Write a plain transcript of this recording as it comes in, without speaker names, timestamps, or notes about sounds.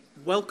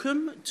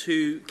Welcome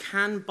to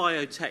Can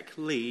Biotech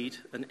Lead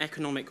an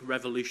Economic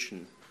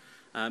Revolution?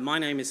 My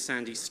name is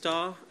Sandy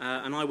Starr,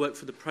 and I work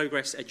for the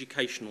Progress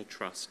Educational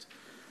Trust.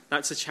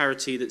 That's a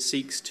charity that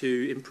seeks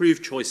to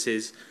improve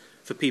choices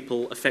for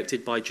people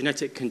affected by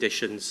genetic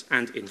conditions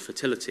and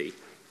infertility.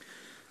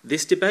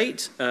 This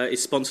debate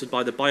is sponsored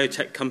by the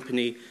biotech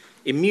company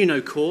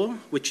Immunocore,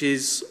 which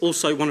is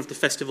also one of the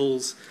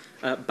festival's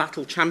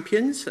battle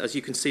champions, as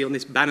you can see on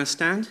this banner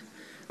stand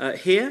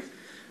here.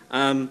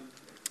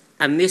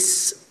 And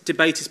this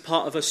debate is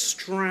part of a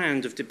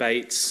strand of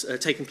debates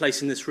taking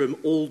place in this room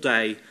all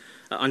day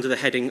under the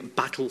heading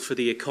Battle for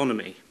the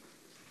Economy.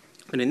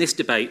 And in this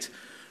debate,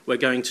 we're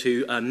going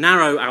to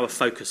narrow our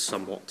focus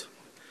somewhat.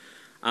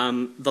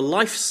 The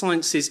Life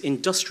Sciences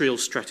Industrial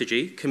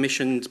Strategy,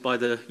 commissioned by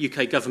the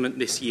UK government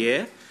this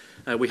year,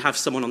 we have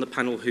someone on the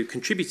panel who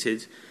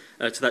contributed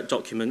to that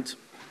document,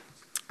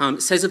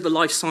 says of the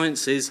life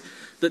sciences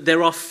that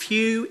there are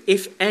few,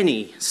 if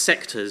any,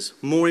 sectors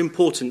more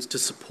important to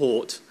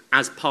support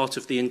as part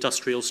of the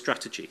industrial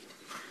strategy.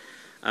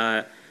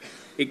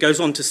 It goes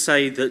on to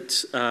say that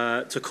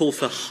to call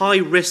for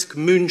high-risk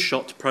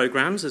moonshot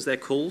programs, as they're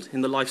called,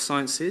 in the life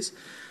sciences.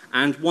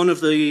 And one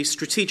of the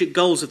strategic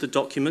goals of the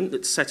document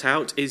that's set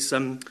out is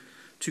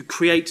to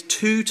create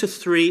 2 to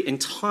 3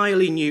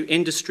 entirely new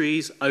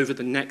industries over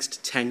the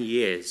next 10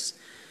 years.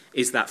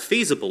 Is that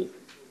feasible?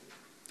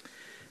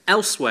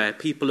 Elsewhere,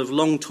 people have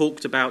long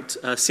talked about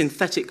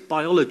synthetic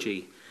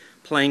biology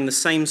playing the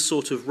same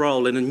sort of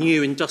role in a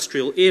new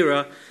industrial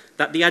era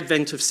that the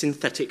advent of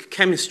synthetic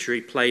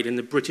chemistry played in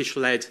the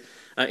British-led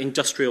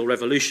industrial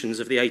revolutions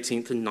of the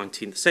 18th and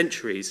 19th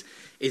centuries.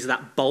 Is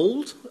that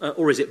bold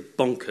or is it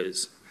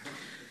bonkers?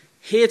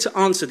 Here to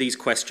answer these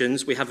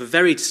questions, we have a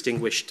very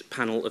distinguished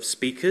panel of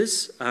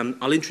speakers.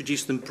 I'll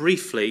introduce them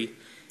briefly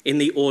in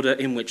the order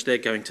in which they're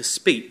going to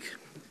speak.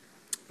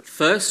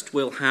 First,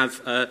 we'll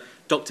have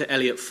Dr.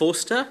 Elliot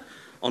Forster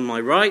on my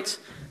right.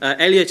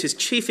 Elliot is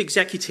Chief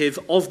Executive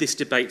of this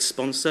debate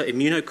sponsor,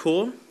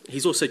 Immunocore.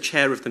 He's also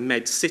chair of the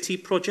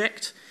MedCity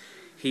project.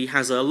 He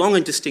has a long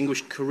and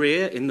distinguished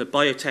career in the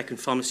biotech and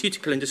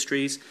pharmaceutical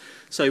industries,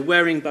 so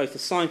wearing both a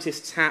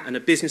scientist's hat and a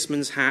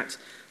businessman's hat,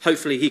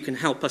 hopefully he can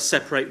help us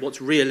separate what's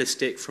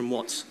realistic from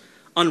what's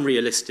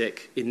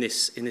unrealistic in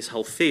this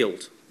whole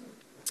field.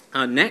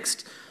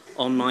 Next,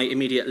 on my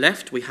immediate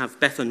left, we have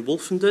Bethan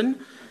Wolfenden,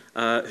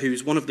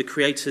 who's one of the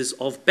creators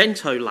of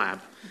Bento Lab,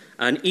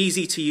 an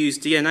easy-to-use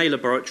DNA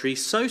laboratory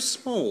so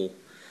small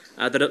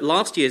that at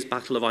last year's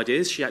Battle of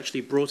Ideas, she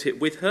actually brought it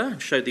with her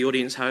and showed the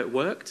audience how it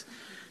worked.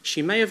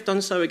 She may have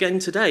done so again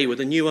today with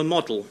a newer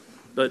model,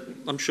 but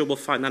I'm sure we'll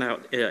find that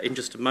out in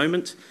just a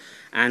moment.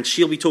 And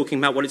she'll be talking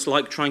about what it's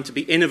like trying to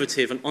be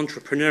innovative and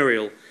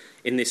entrepreneurial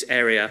in this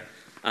area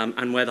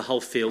and where the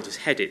whole field is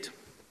headed.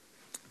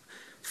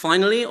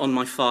 Finally, on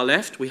my far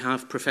left, we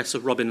have Professor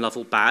Robin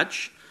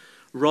Lovell-Badge.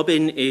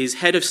 Robin is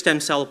Head of Stem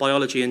Cell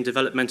Biology and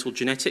Developmental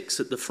Genetics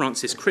at the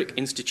Francis Crick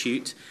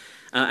Institute,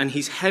 and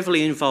he's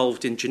heavily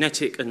involved in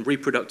genetic and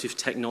reproductive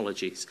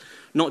technologies,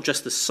 not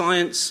just the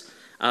science,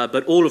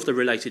 but all of the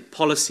related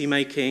policy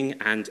making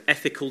and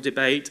ethical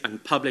debate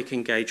and public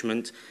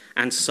engagement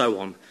and so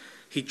on.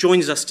 He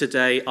joins us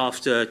today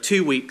after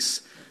 2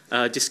 weeks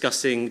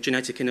discussing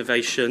genetic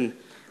innovation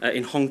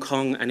in Hong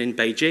Kong and in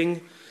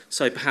Beijing,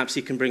 so perhaps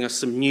he can bring us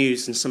some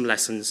news and some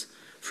lessons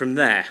from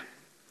there.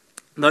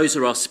 Those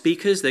are our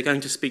speakers. They're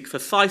going to speak for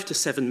 5 to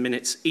 7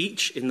 minutes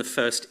each in the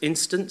first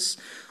instance.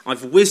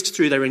 I've whizzed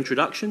through their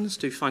introductions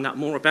to find out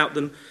more about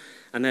them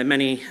and their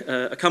many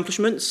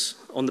accomplishments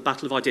on the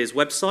Battle of Ideas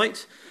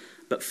website.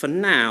 But for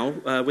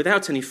now,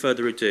 without any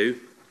further ado,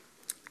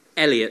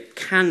 Elliot,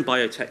 can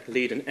biotech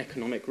lead an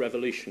economic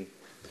revolution?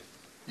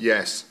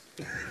 Yes.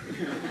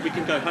 We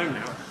can go home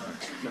now.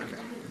 Okay.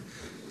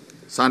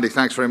 Sandy,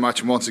 thanks very much.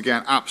 And once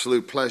again,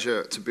 absolute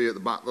pleasure to be at the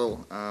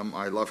Battle.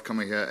 I love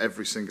coming here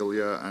every single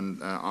year,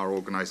 and our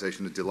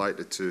organisation is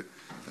delighted to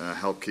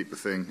help keep the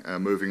thing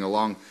moving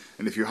along.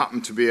 And if you happen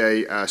to be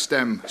a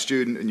STEM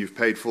student and you've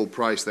paid full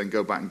price, then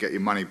go back and get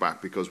your money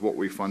back, because what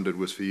we funded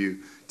was for you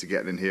to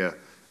get in here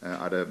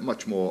at a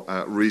much more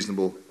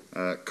reasonable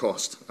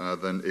cost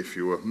than if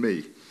you were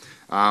me.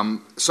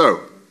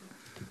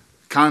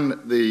 Can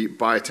the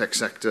biotech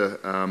sector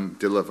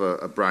deliver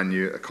a brand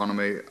new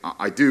economy?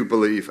 I do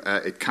believe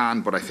it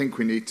can, but I think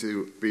we need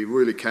to be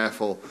really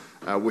careful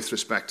with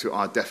respect to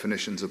our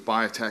definitions of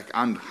biotech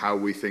and how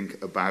we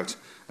think about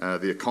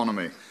the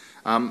economy.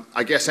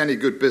 I guess any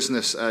good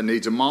business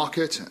needs a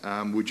market.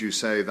 Would you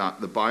say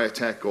that the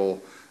biotech or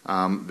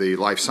the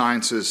life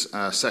sciences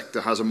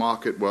sector has a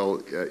market?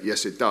 Well,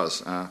 yes, it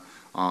does.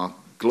 Our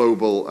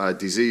global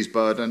disease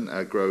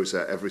burden grows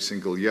every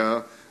single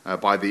year.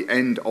 By the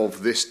end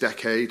of this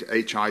decade,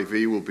 HIV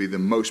will be the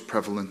most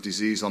prevalent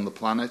disease on the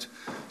planet.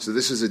 So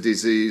this is a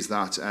disease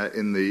that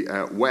in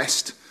the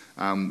West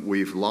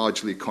we've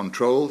largely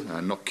controlled,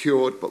 not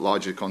cured, but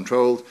largely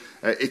controlled.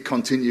 It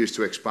continues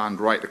to expand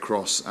right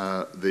across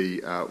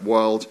the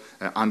world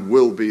and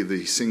will be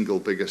the single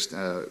biggest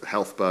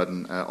health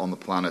burden on the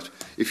planet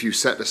if you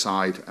set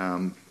aside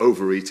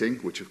overeating,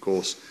 which of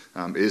course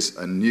is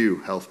a new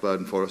health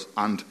burden for us,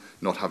 and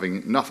not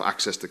having enough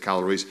access to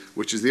calories,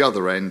 which is the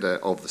other end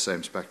of the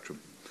same spectrum.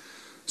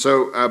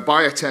 So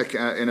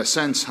biotech, in a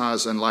sense,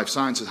 and life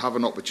sciences have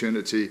an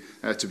opportunity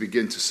to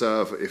begin to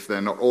serve, if they're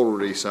not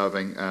already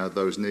serving,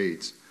 those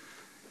needs.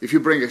 If you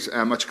bring it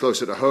much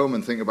closer to home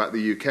and think about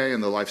the UK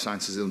and the life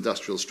sciences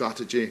industrial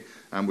strategy,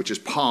 which is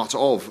part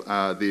of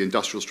the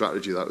industrial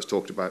strategy that was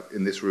talked about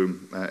in this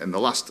room in the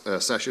last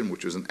session,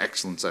 which was an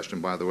excellent session,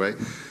 by the way,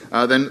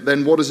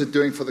 then what is it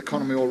doing for the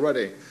economy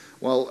already?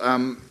 Well,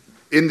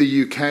 in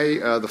the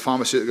UK, the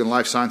pharmaceutical and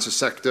life sciences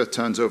sector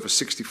turns over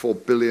 64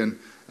 billion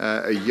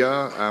a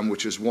year,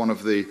 which is one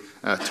of the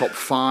top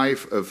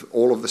 5 of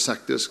all of the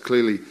sectors.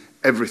 Clearly,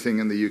 everything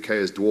in the UK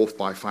is dwarfed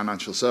by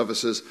financial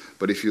services,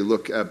 but if you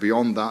look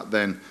beyond that,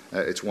 then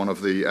it's one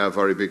of the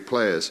very big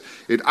players.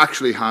 It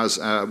actually has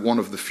one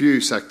of the few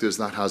sectors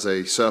that has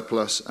a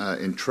surplus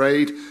in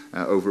trade,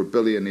 over $1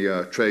 billion a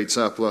year trade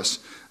surplus,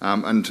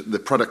 and the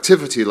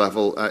productivity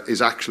level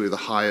is actually the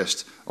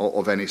highest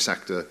of any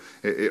sector.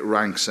 It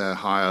ranks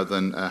higher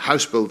than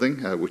house building,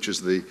 which is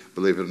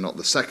believe it or not,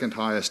 the second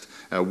highest,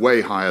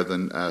 way higher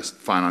than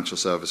financial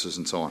services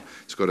and so on.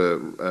 It's got a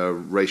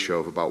ratio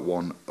of about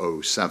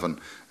 107,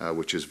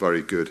 which is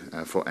very good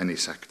for any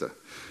sector.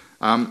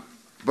 But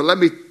let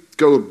me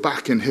go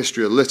back in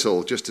history a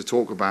little just to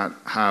talk about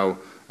how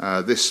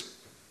this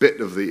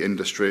bit of the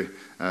industry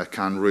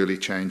can really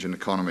change an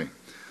economy.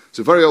 It's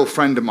a very old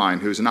friend of mine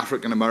who's an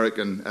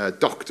African-American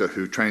doctor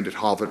who trained at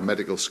Harvard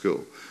Medical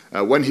School.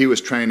 When he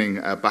was training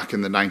back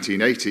in the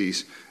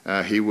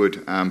 1980s, he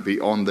would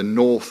be on the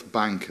north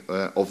bank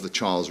of the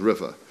Charles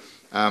River.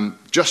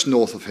 Just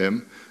north of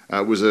him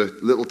was a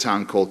little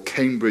town called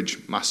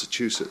Cambridge,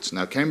 Massachusetts.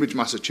 Now, Cambridge,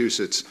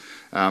 Massachusetts,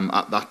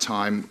 at that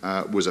time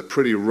was a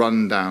pretty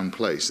run-down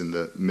place in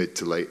the mid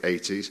to late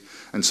 80s,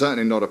 and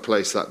certainly not a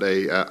place that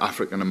a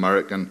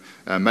African-American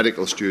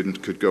medical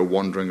student could go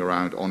wandering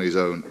around on his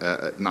own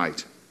at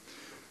night.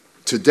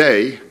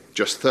 Today,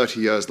 just 30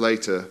 years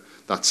later,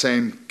 that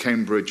same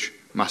Cambridge,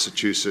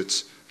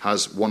 Massachusetts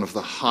has one of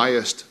the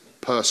highest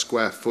per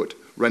square foot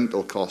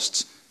rental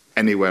costs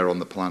anywhere on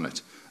the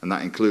planet. And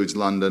that includes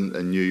London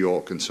and New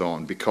York and so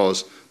on,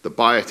 because the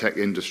biotech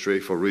industry,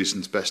 for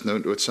reasons best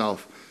known to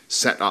itself,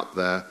 set up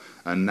there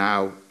and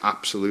now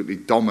absolutely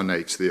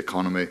dominates the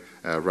economy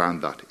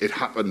around that. It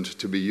happened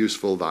to be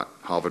useful that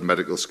Harvard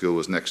Medical School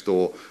was next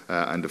door,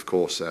 and of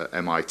course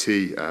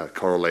MIT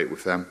correlate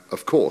with them.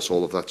 Of course,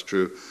 all of that's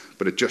true,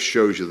 but it just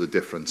shows you the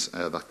difference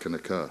that can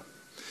occur.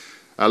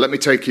 Let me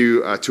take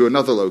you to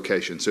another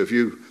location. So if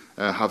you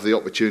have the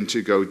opportunity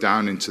to go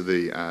down into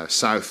the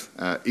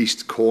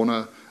south-east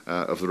corner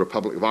of the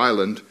Republic of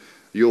Ireland,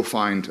 you'll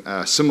find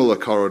similar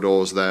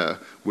corridors there,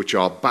 which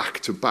are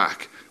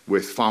back-to-back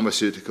with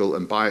pharmaceutical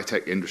and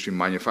biotech industry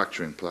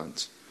manufacturing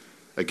plants.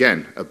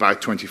 Again,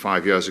 about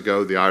 25 years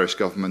ago, the Irish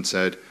government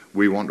said,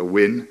 we want to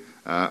win,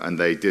 and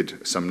they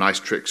did some nice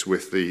tricks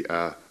with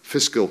the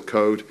fiscal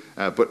code,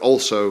 but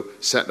also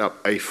set up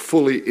a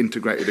fully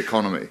integrated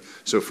economy.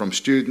 So from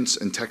students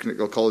and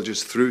technical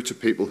colleges through to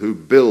people who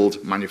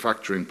build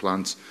manufacturing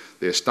plants,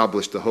 they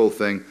established the whole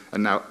thing,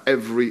 and now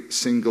every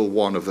single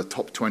one of the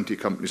top 20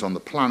 companies on the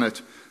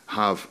planet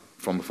have,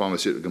 from a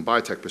pharmaceutical and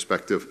biotech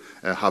perspective,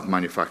 have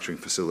manufacturing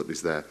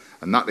facilities there.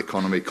 And that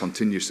economy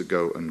continues to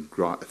go and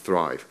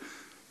thrive.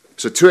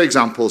 So 2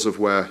 examples of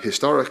where,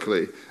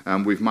 historically,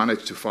 we've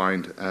managed to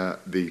find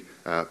the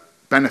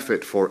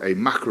benefit for a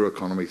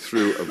macroeconomy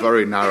through a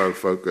very narrow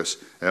focus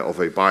of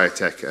a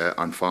biotech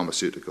and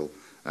pharmaceutical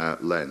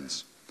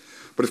lens.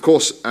 But of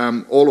course,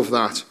 all of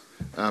that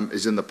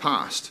is in the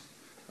past.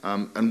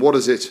 And what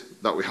is it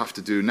that we have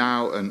to do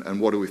now, and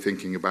what are we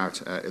thinking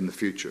about in the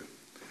future?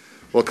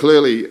 Well,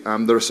 clearly,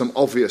 there are some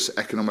obvious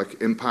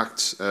economic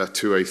impacts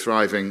to a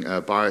thriving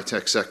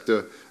biotech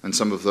sector, and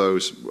some of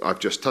those I've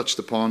just touched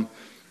upon.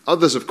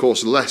 Others, of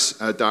course, less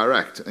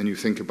direct, and you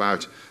think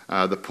about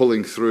the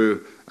pulling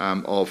through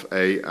of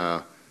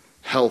a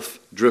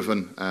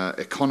health-driven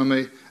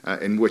economy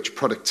in which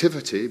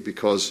productivity,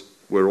 because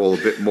we're all a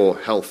bit more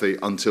healthy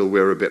until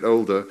we're a bit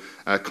older,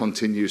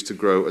 continues to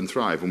grow and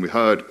thrive. And we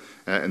heard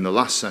in the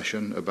last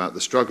session about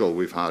the struggle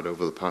we've had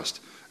over the past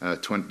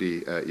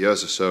 20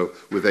 years or so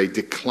with a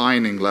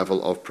declining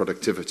level of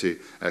productivity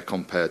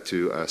compared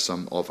to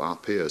some of our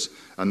peers.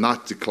 And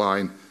that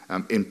decline,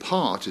 in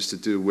part, is to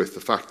do with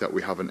the fact that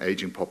we have an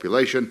aging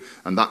population,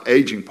 and that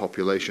aging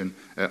population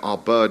are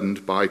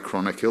burdened by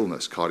chronic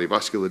illness,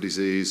 cardiovascular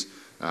disease,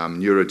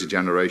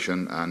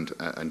 neurodegeneration,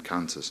 and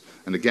cancers.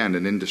 And again,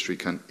 an industry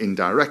can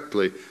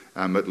indirectly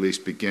at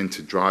least begin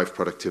to drive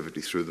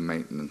productivity through the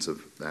maintenance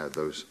of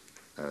those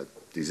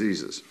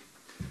diseases.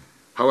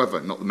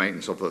 However, not the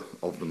maintenance of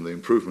them, the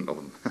improvement of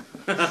them.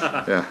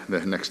 Yeah,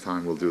 the next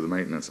time we'll do the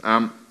maintenance.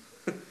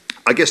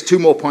 I guess 2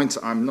 more points.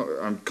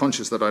 I'm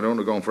conscious that I don't want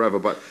to go on forever,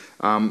 but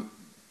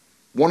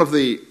One of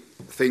the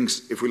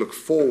things, if we look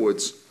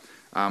forwards,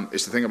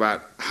 is to think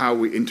about how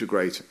we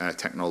integrate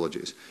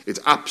technologies. It's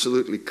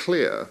absolutely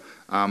clear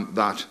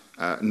that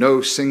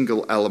no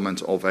single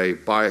element of a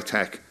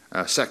biotech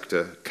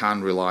sector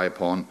can rely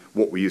upon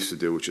what we used to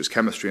do, which is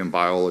chemistry and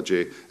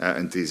biology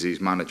and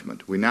disease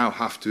management. We now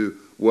have to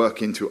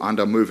work into and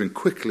are moving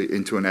quickly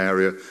into an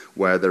area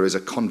where there is a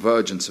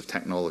convergence of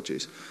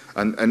technologies.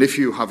 And if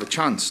you have a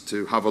chance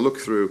to have a look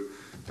through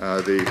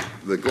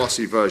the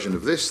glossy version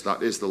of this,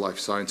 that is the Life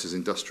Sciences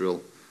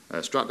Industrial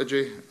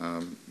Strategy,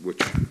 which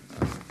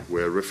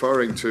we're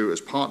referring to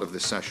as part of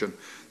this session,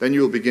 then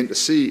you'll begin to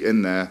see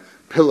in there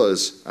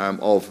pillars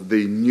of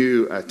the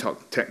new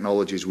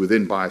technologies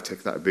within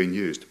biotech that are being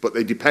used. But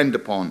they depend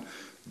upon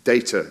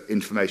data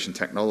information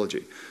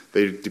technology.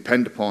 They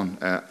depend upon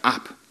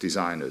app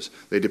designers.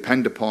 They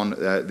depend upon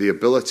the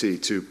ability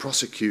to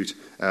prosecute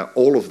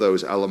all of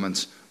those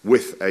elements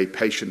with a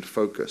patient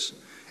focus.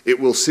 It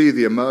will see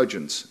the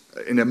emergence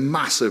in a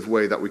massive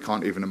way that we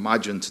can't even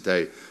imagine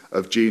today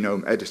of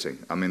genome editing.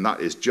 I mean, that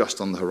is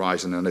just on the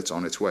horizon and it's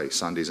on its way.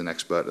 Sandy's an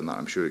expert in that.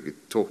 I'm sure he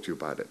could talk to you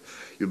about it.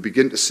 You'll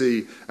begin to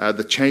see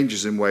the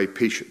changes in way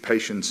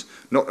patients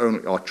not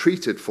only are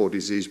treated for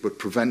disease, but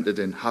prevented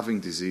in having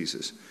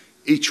diseases.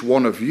 Each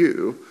one of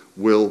you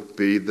will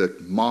be the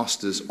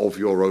masters of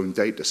your own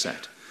data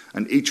set.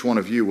 And each one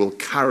of you will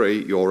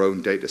carry your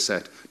own data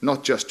set,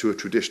 not just to a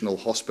traditional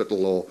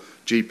hospital or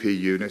GP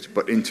unit,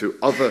 but into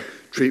other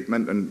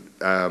treatment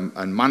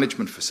and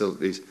management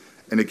facilities,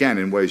 and again,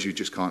 in ways you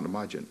just can't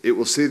imagine. It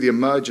will see the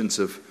emergence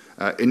of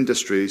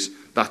industries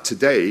that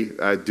today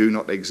do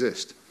not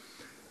exist.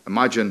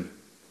 Imagine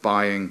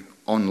buying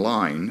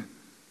online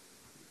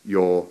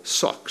your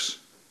socks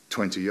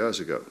 20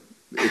 years ago.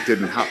 It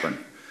didn't happen.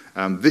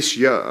 This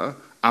year,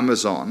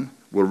 Amazon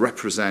will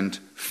represent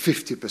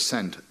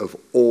 50% of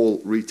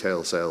all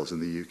retail sales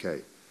in the UK.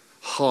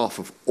 Half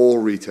of all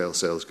retail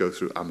sales go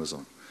through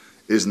Amazon.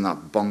 Isn't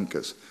that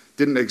bonkers?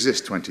 Didn't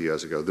exist 20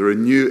 years ago. There are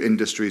new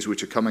industries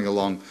which are coming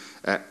along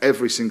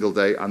every single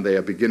day, and they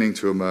are beginning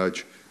to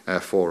emerge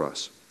for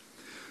us.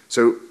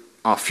 So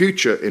our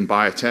future in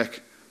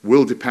biotech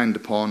will depend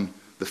upon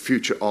the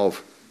future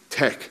of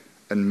tech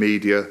and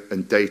media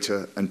and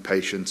data and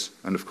patients,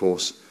 and of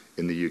course,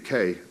 in the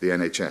UK, the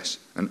NHS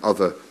and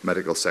other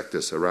medical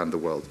sectors around the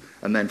world.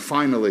 And then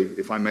finally,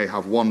 if I may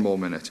have one more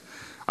minute,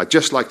 I'd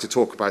just like to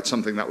talk about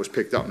something that was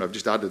picked up, and I've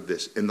just added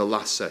this, in the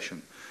last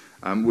session,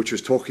 which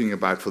was talking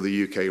about, for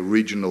the UK,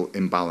 regional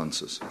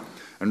imbalances.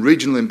 And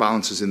regional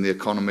imbalances in the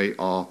economy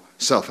are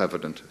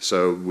self-evident.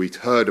 So we'd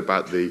heard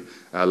about the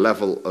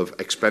level of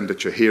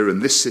expenditure here in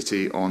this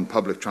city on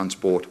public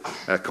transport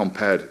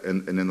compared,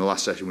 and in the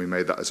last session we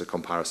made that as a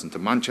comparison to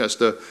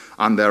Manchester,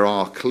 and there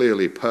are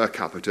clearly per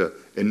capita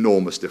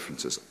enormous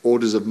differences,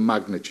 orders of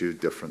magnitude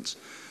difference.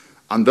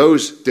 And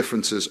those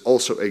differences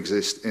also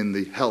exist in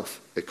the health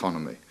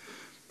economy.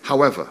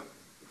 However,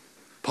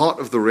 part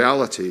of the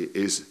reality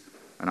is,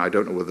 and I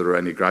don't know whether there are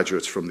any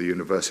graduates from the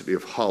University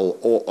of Hull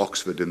or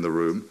Oxford in the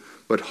room,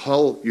 but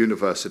Hull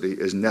University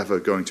is never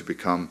going to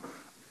become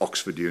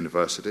Oxford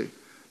University,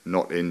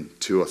 not in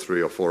 2 or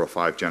 3 or 4 or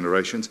 5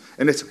 generations.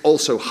 And it's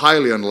also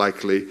highly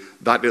unlikely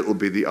that it'll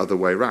be the other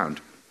way around.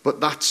 But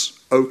that's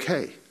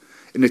okay.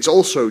 And it's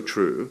also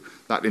true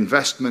that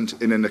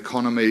investment in an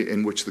economy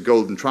in which the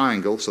Golden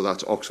Triangle, so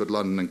that's Oxford,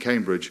 London and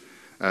Cambridge,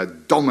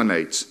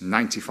 dominates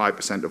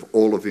 95% of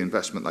all of the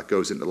investment that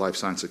goes into life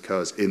science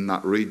occurs in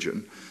that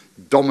region,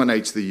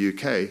 dominates the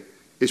UK,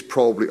 is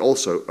probably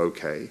also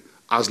okay,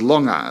 as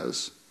long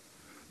as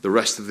the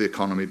rest of the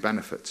economy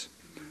benefits.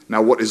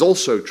 Now, what is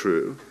also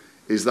true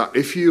is that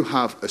if you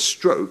have a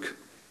stroke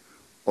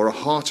or a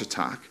heart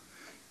attack,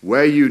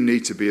 where you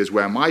need to be is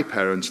where my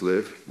parents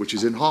live, which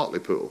is in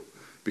Hartlepool,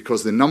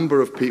 because the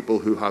number of people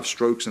who have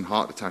strokes and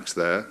heart attacks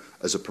there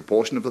as a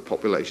proportion of the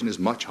population is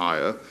much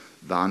higher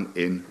than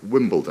in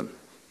Wimbledon.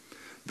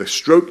 The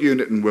stroke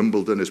unit in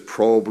Wimbledon is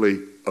probably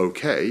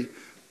okay,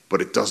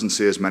 but it doesn't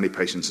see as many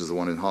patients as the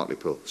one in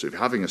Hartlepool. So if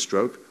you're having a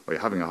stroke or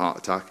you're having a heart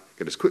attack,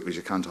 get as quickly as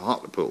you can to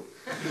Hartlepool.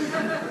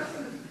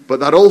 But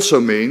that also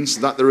means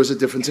that there is a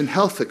difference in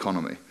health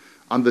economy.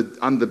 And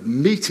the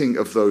meeting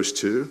of those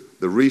two,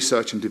 the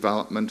research and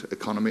development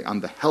economy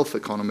and the health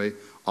economy,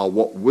 are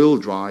what will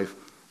drive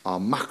our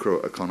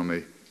macro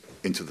economy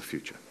into the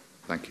future.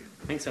 Thank you.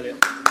 Thanks, Elliot.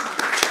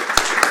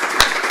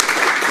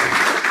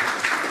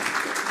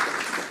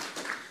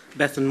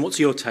 Bethan, what's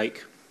your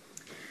take?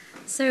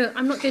 So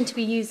I'm not going to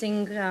be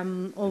using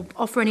or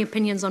offer any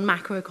opinions on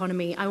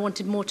macroeconomy. I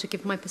wanted more to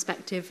give my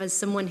perspective as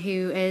someone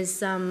who is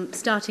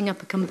starting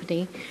up a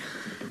company.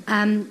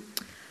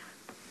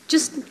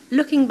 Just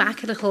looking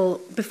back a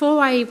little,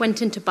 before I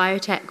went into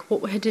biotech,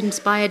 what had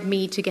inspired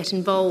me to get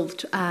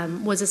involved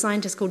was a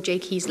scientist called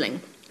Jake Hiesling.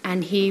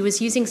 And he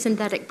was using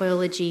synthetic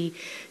biology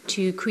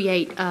to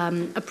create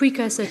a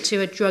precursor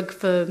to a drug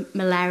for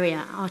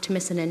malaria,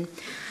 artemisinin.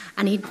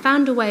 And he'd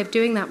found a way of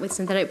doing that with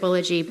synthetic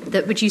biology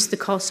that reduced the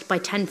cost by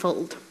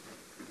tenfold.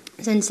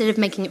 So instead of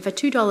making it for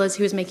 $2,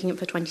 he was making it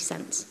for 20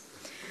 cents.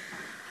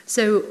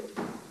 So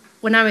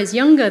when I was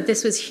younger,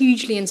 this was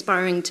hugely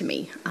inspiring to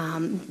me.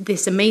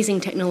 This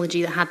amazing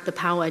technology that had the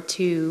power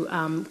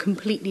to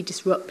completely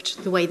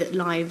disrupt the way that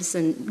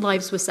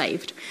lives were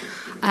saved.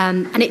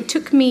 And it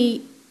took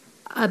me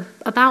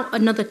about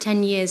another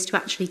 10 years to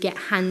actually get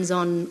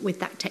hands-on with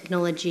that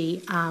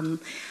technology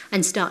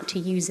and start to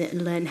use it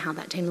and learn how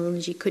that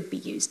technology could be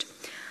used.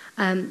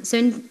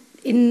 So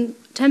in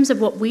terms of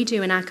what we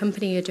do and our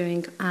company are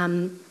doing,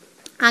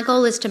 our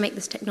goal is to make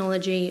this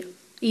technology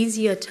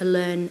easier to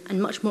learn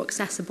and much more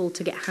accessible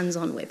to get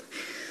hands-on with.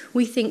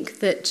 We think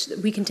that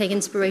we can take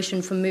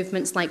inspiration from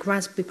movements like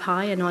Raspberry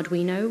Pi and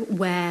Arduino,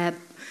 where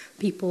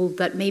people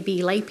that may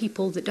be lay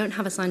people that don't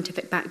have a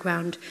scientific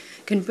background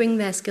can bring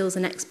their skills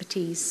and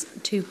expertise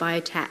to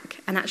biotech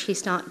and actually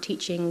start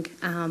teaching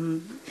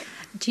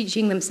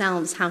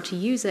themselves how to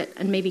use it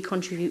and maybe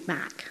contribute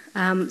back.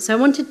 So I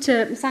wanted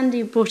to,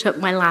 Sandy brought up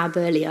my lab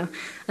earlier,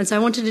 and so I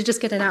wanted to just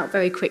get it out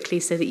very quickly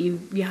so that you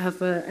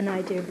have an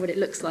idea of what it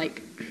looks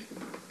like.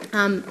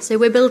 So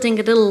we're building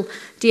a little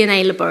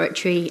DNA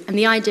laboratory, and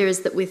the idea is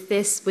that with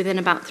this, within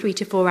about 3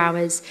 to 4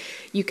 hours,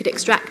 you could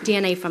extract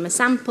DNA from a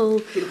sample.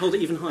 You can hold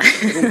it even higher.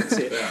 Everyone can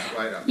see it. Yeah,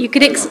 right up. You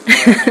could I'll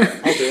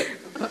do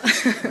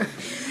it.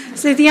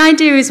 So the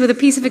idea is with a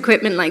piece of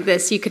equipment like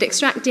this, you could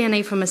extract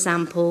DNA from a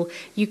sample,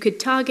 you could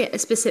target a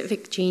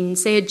specific gene,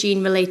 say a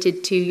gene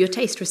related to your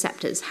taste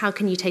receptors. How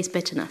can you taste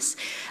bitterness?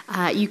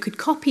 You could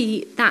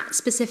copy that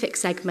specific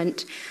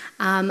segment,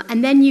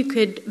 and then you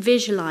could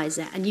visualize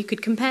it, and you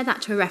could compare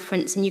that to a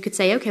reference, and you could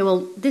say, okay,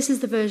 well, this is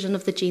the version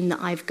of the gene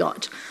that I've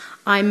got.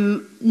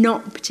 I'm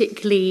not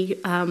particularly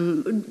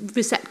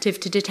receptive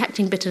to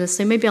detecting bitterness,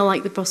 so maybe I'll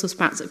like the Brussels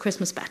sprouts at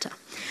Christmas better.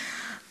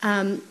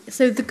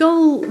 So the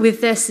goal with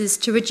this is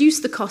to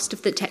reduce the cost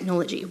of the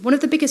technology. One of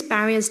the biggest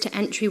barriers to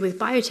entry with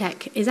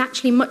biotech is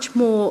actually much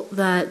more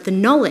the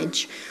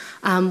knowledge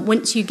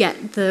once you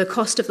get the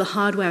cost of the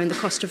hardware and the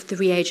cost of the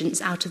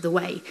reagents out of the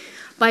way.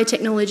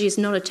 Biotechnology is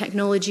not a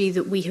technology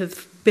that we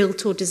have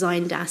built or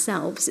designed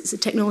ourselves. It's a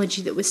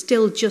technology that we're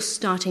still just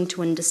starting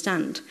to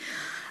understand.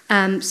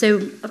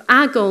 So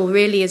our goal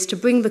really is to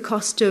bring the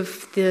cost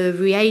of the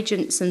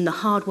reagents and the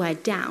hardware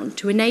down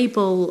to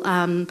enable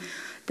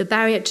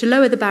to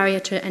lower the barrier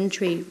to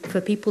entry for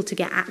people to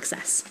get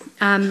access.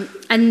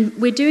 And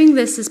we're doing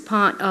this as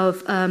part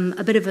of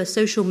a bit of a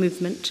social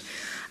movement,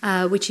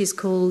 which is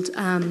called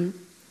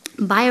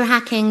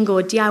biohacking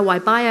or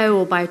DIY bio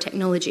or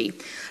biotechnology.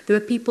 There are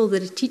people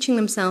that are teaching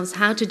themselves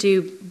how to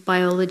do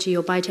biology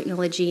or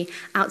biotechnology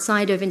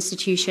outside of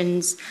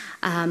institutions,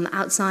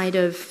 outside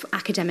of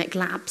academic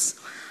labs.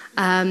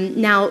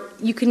 Now,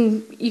 you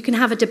can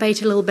have a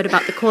debate a little bit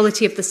about the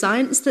quality of the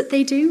science that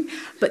they do,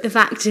 but the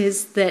fact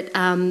is that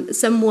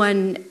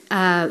someone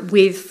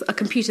with a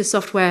computer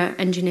software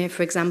engineer,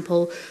 for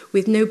example,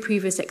 with no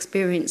previous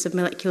experience of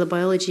molecular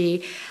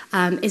biology,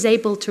 is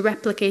able to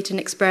replicate an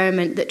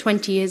experiment that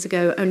 20 years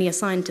ago only a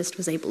scientist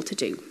was able to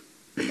do.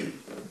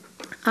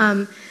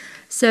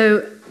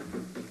 So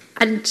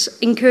I'd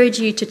encourage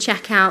you to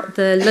check out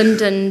the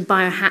London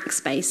Biohack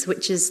Space,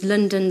 which is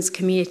London's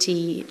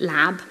community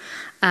lab,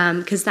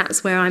 because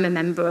that's where I'm a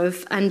member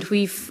of, and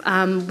we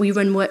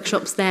run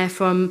workshops there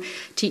from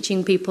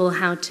teaching people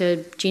how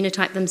to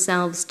genotype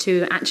themselves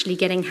to actually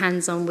getting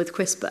hands-on with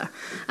CRISPR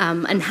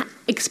and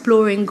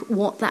exploring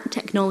what that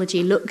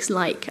technology looks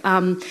like.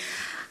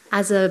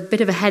 As a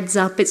bit of a heads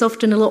up, it's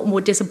often a lot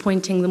more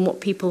disappointing than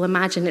what people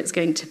imagine it's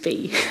going to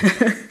be.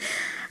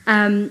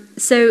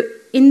 So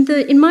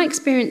in my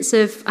experience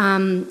of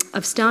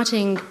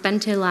starting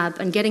Bento Lab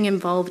and getting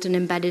involved and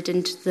embedded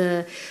into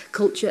the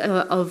culture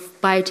of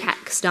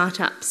biotech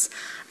startups,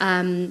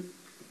 I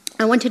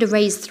wanted to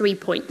raise 3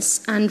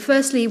 points. And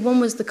firstly, one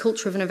was the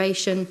culture of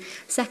innovation.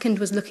 Second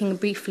was looking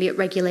briefly at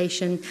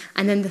regulation.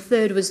 And then the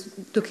third was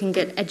looking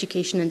at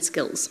education and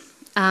skills.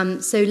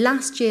 So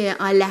last year,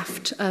 I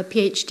left a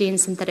PhD in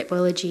synthetic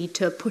biology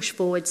to push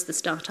forwards the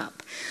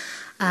startup.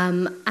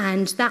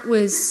 And that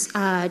was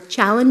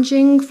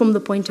challenging from the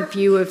point of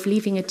view of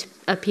leaving a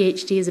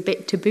PhD as a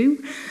bit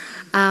taboo,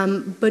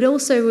 but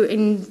also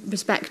in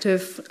respect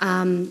of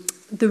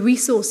the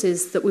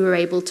resources that we were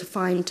able to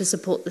find to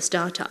support the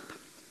startup.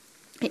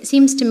 It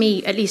seems to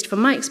me, at least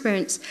from my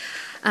experience,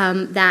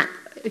 that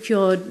if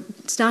you're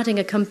starting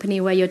a company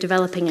where you're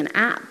developing an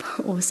app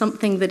or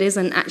something that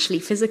isn't actually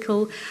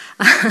physical,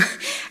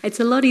 it's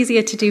a lot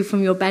easier to do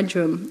from your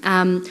bedroom.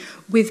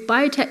 With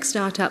biotech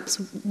startups,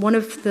 one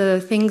of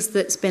the things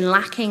that's been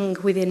lacking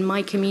within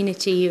my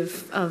community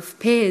of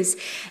peers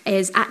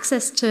is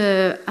access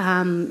to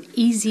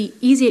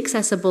easy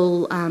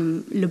accessible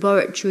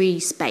laboratory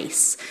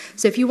space.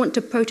 So if you want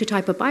to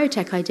prototype a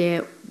biotech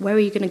idea, where are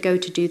you going to go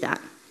to do that?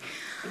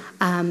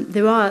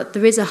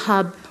 There is a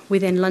hub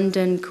within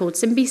London called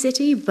Simbi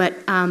City,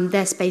 but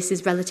their space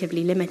is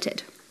relatively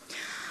limited.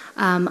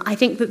 I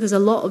think that there's a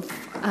lot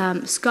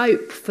of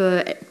scope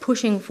for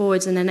pushing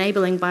forwards and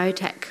enabling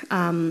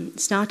biotech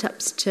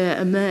startups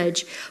to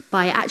emerge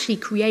by actually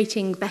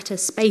creating better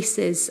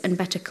spaces and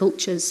better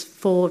cultures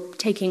for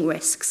taking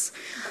risks.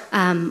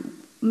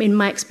 In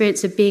my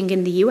experience of being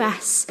in the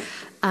US,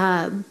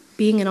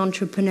 being an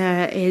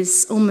entrepreneur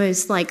is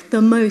almost like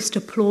the most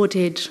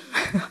applauded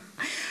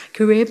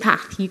career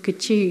path you could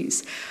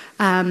choose.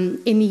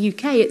 In the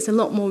UK, it's a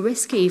lot more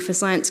risky for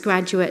science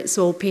graduates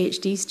or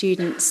PhD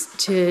students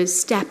to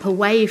step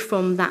away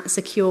from that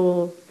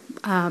secure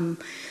kind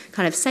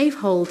of safe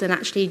hold and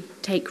actually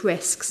take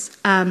risks.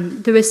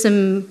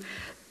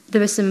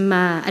 There are some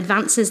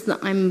advances that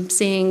I'm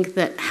seeing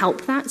that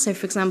help that. So,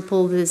 for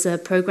example, there's a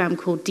program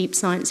called Deep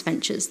Science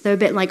Ventures. They're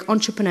a bit like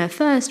Entrepreneur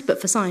First, but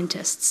for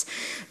scientists.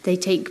 They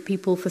take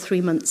people for 3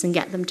 months and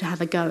get them to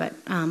have a go at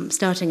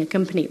starting a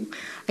company.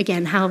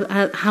 Again,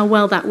 how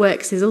well that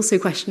works is also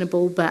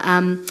questionable. But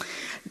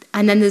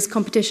and then there's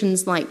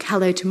competitions like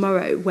Hello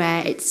Tomorrow,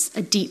 where it's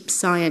a deep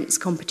science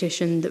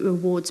competition that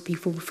rewards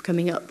people for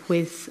coming up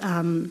with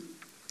a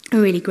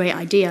really great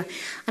idea.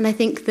 And I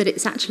think that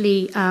it's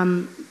actually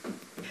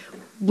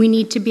we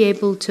need to be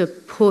able to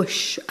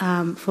push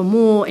for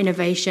more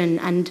innovation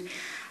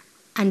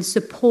and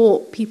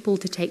support people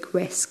to take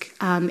risk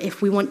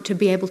if we want to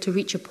be able to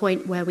reach a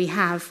point where we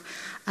have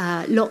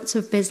lots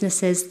of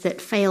businesses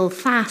that fail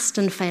fast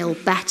and fail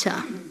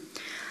better.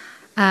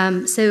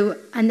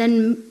 And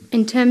then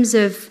in terms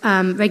of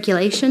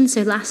regulation,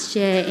 so last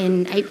year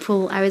in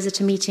April, I was at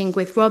a meeting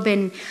with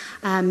Robin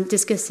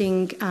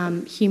discussing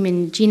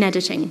human gene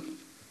editing.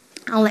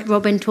 I'll let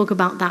Robin talk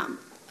about that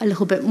a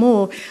little bit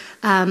more.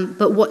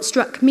 But what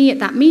struck me at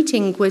that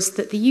meeting was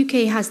that the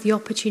UK has the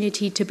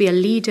opportunity to be a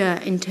leader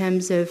in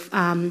terms of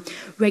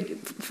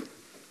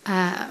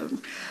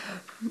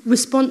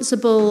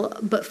responsible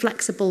but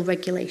flexible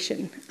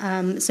regulation.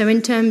 So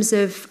in terms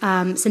of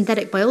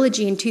synthetic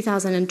biology, in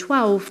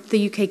 2012,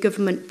 the UK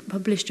government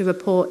published a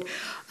report,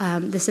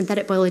 the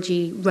Synthetic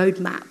Biology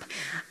Roadmap.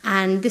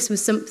 And this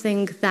was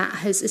something that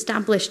has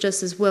established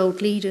us as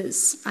world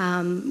leaders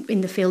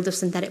in the field of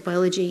synthetic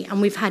biology.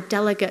 And we've had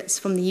delegates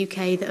from the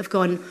UK that have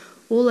gone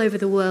all over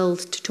the world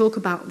to talk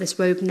about this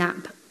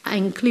roadmap,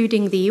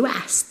 including the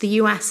US. The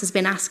US has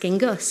been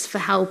asking us for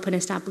help in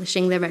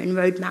establishing their own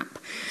roadmap.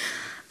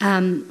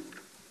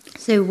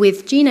 So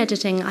with gene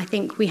editing, I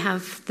think we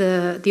have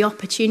the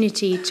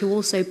opportunity to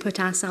also put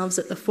ourselves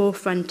at the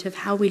forefront of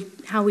how we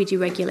do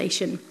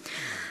regulation.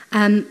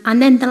 And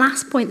then the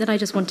last point that I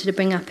just wanted to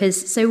bring up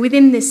is, so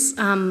within this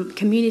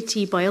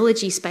community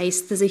biology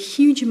space, there's a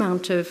huge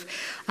amount of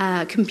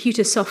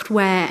computer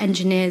software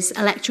engineers,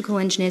 electrical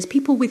engineers,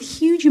 people with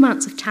huge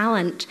amounts of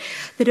talent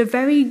that are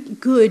very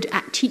good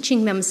at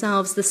teaching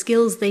themselves the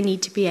skills they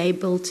need to be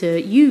able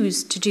to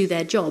use to do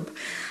their job.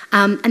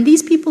 And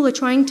these people are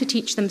trying to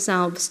teach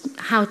themselves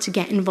how to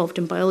get involved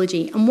in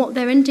biology. And what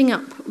they're ending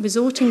up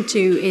resorting to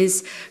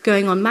is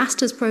going on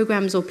master's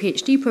programs or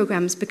PhD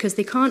programs because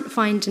they can't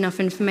find enough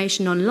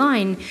information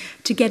online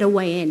to get a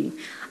way in.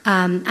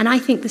 And I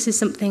think this is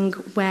something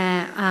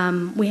where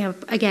we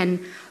have,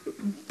 again,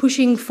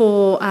 pushing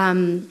for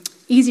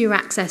easier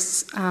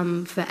access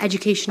for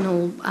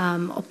educational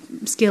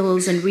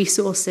skills and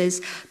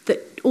resources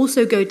that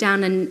also go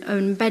down and are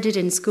embedded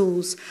in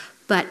schools,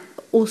 but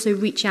also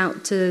reach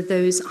out to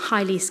those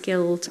highly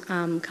skilled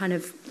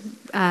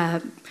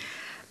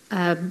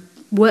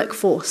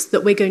workforce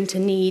that we're going to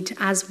need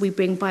as we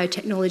bring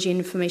biotechnology and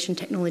information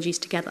technologies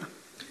together.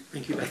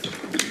 Thank you, Beth.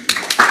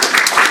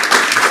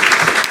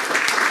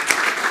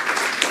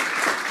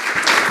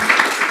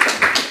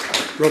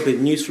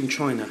 Robin, news from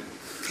China.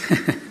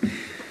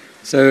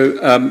 So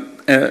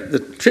the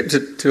trip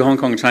to Hong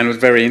Kong and China was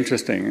very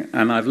interesting,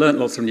 and I've learnt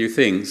lots of new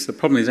things. The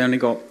problem is I only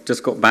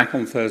just got back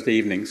on Thursday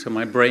evening, so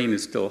my brain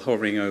is still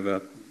hovering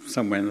over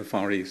somewhere in the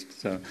Far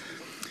East. So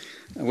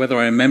whether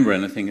I remember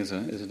anything is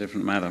a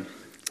different matter.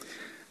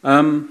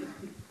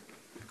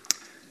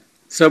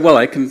 So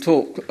I can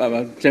talk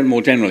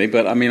more generally,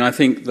 but I mean I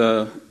think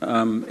the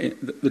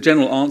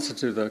general answer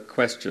to the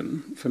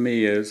question for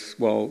me is,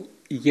 well,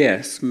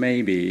 yes,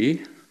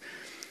 maybe.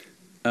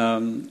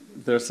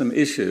 There are some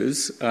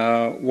issues,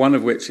 one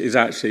of which is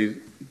actually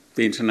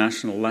the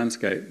international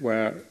landscape,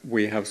 where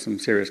we have some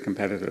serious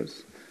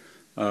competitors.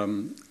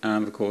 And,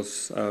 of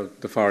course,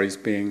 the Far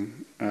East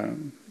being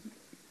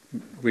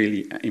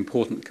really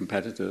important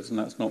competitors. And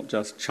that's not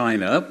just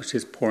China, which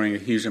is pouring a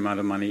huge amount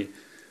of money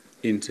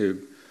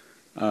into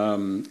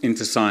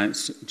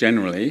science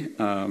generally,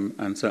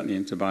 and certainly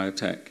into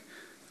biotech.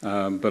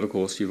 But, of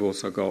course, you've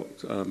also got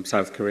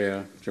South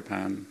Korea,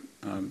 Japan,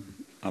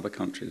 other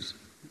countries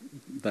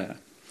there.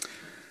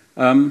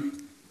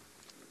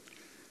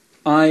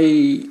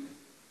 I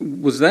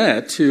was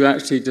there to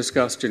actually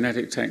discuss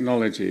genetic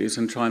technologies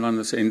and try and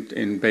understand,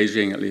 in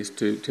Beijing at least,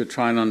 to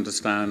try and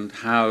understand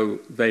how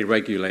they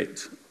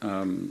regulate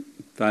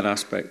that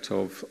aspect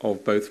of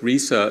both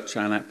research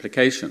and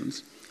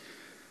applications.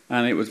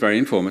 And it was very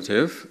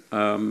informative.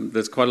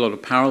 There's quite a lot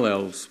of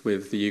parallels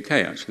with the UK,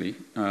 actually,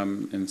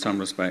 in some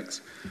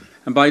respects.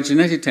 And by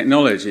genetic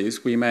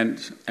technologies, we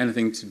meant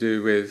anything to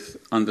do with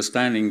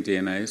understanding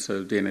DNA,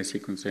 so DNA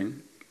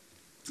sequencing,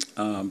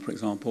 for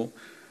example,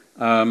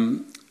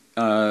 altering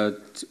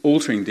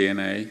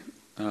DNA,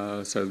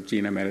 so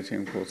genome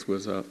editing, of course,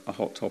 was a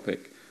hot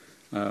topic,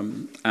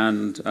 and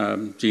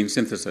gene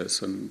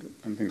synthesis and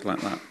things like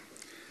that.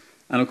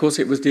 And of course,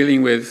 it was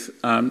dealing with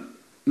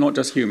not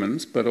just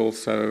humans, but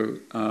also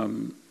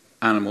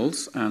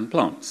animals and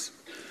plants.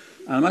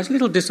 And I'm actually a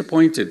little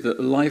disappointed that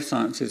the Life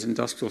Sciences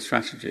Industrial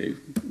Strategy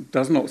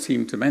does not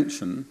seem to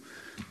mention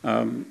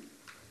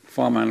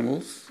farm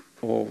animals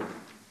or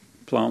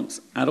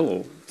plants at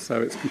all.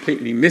 So it's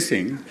completely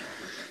missing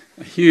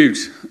a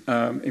huge,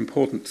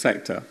 important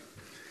sector,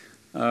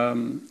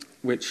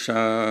 which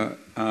I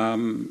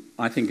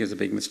think is a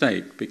big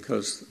mistake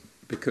because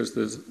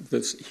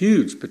there's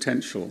huge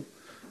potential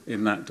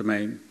in that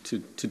domain to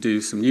do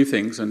some new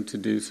things and to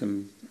do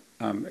some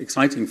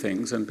exciting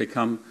things and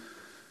become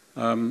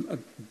a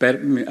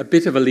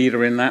bit of a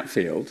leader in that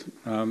field.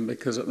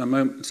 Because at the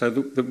moment, so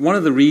one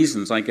of the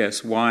reasons, I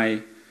guess,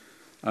 why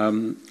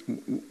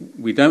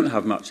we don't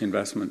have much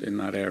investment in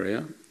that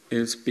area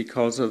is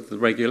because of the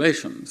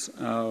regulations,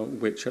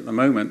 which at the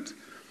moment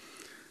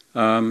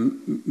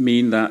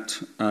mean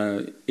that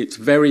it's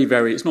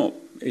it's not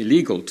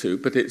illegal to,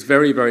 but it's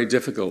very, very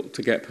difficult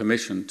to get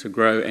permission to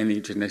grow any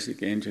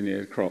genetically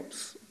engineered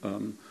crops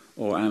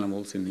or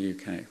animals in the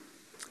UK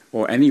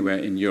or anywhere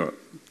in Europe.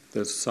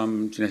 There's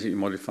some genetically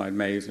modified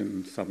maize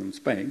in southern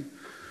Spain,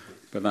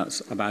 but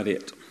that's about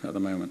it at the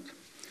moment.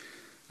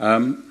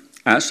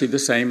 Actually, the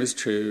same is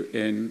true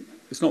the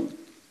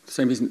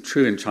same isn't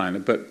true in China,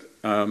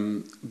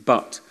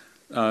 but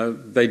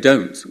they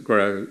don't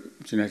grow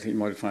genetically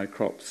modified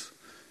crops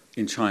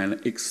in China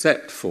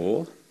except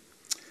for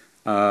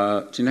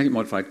genetically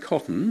modified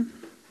cotton,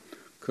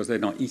 because they're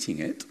not eating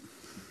it.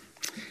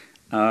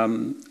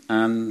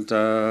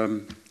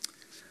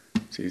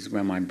 This is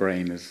where my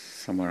brain is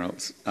somewhere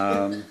else.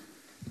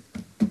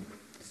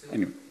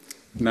 Anyway,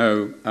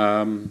 no,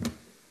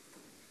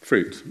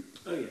 fruit.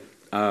 Oh,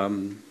 yeah.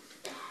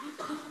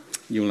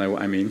 You'll know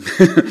what I mean.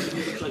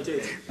 I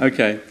did.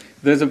 Okay.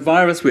 There's a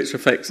virus which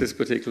affects this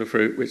particular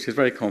fruit, which is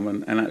very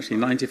common, and actually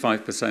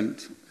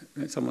 95%,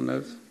 someone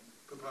knows?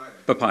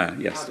 Papaya,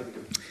 yes.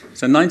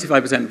 So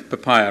 95% of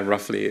papaya,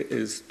 roughly,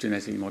 is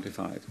genetically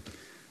modified.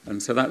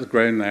 And so that's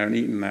grown there and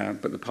eaten there,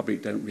 but the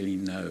public don't really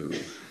know.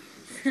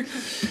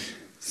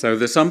 So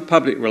there's some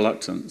public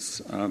reluctance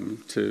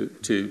to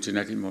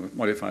genetically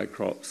modified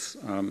crops.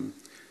 And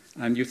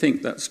you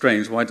think that's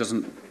strange. Why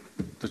doesn't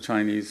the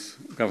Chinese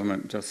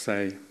government just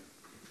say,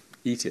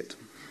 eat it?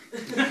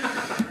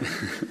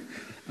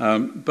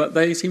 But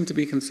they seem to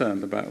be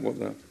concerned about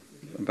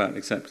about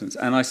acceptance.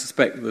 And I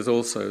suspect there's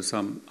also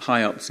some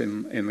high-ups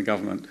in the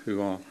government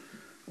who are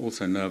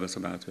also nervous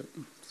about it.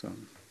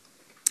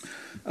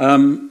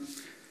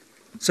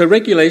 So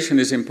regulation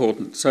is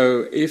important.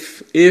 So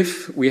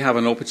if we have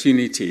an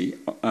opportunity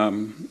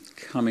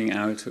coming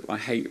out of, I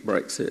hate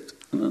Brexit.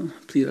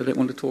 Please, I don't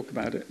want to talk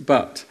about it.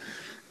 But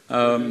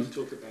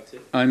talk about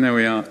it. I know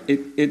we are.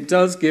 It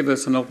does give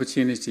us an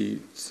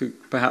opportunity to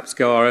perhaps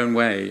go our own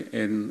way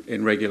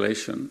in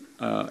regulation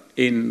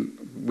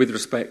with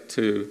respect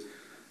to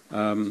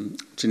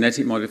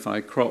genetic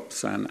modified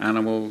crops and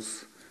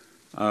animals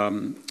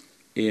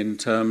in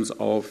terms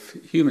of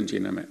human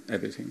genome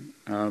editing.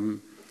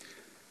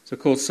 So, of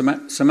course,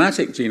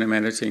 somatic genome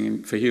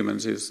editing for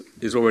humans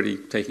is already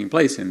taking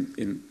place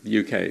in the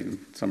UK in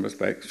some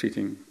respects,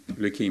 treating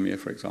leukemia,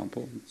 for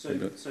example. So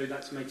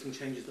that's making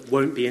changes that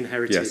won't be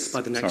inherited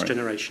by the next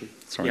generation.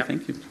 Sorry,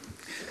 thank you.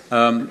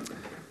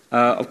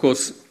 Of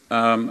course,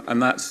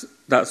 and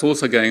that's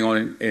also going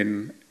on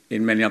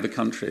in many other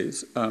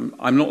countries.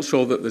 I'm not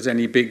sure that there's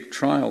any big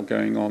trial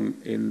going on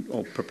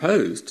or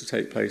proposed to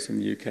take place in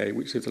the UK,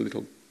 which is a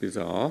little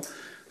bizarre,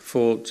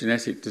 for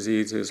genetic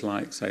diseases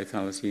like, say,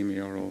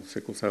 thalassemia or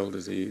sickle cell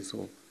disease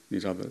or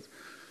these others.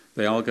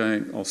 They are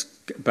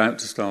about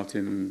to start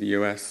in the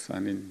US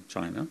and in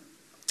China.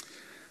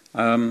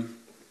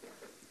 Germline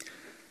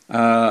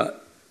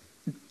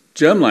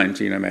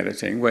genome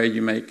editing, where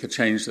you make a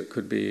change that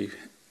could be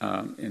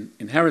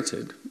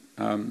inherited,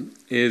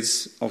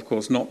 is, of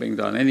course, not being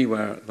done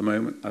anywhere at the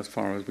moment, as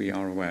far as we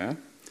are aware.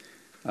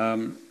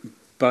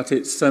 But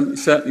it's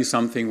certainly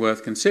something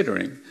worth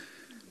considering.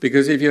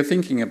 Because if you're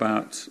thinking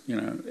about,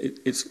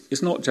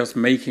 it's not just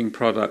making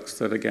products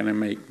that are going to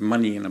make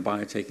money in a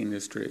biotech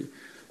industry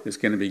that's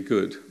going to be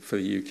good for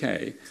the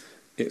UK.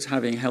 It's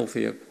having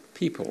healthier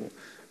people.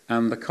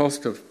 And the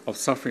cost of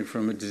suffering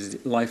from a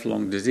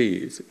lifelong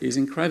disease is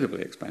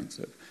incredibly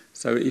expensive.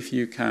 So if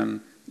you can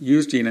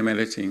use genome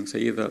editing, say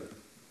either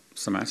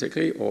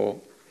somatically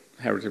or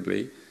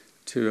heritably,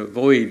 to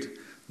avoid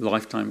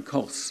lifetime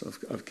costs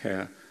of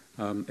care,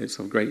 it's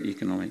of great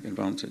economic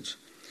advantage.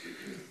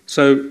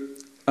 So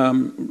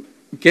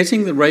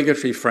getting the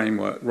regulatory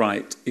framework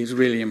right is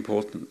really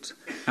important,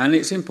 and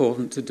it's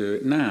important to do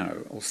it now,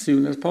 or as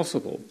soon as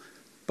possible.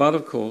 But,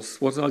 of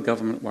course, what's our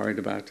government worried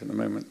about at the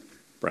moment?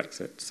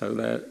 Brexit. So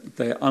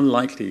they're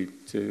unlikely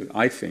to,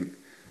 I think,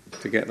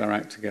 to get their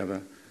act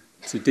together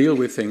to deal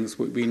with things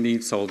that we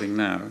need solving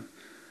now.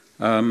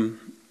 And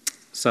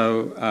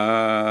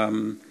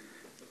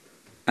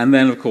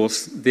then, of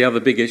course, the other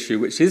big issue,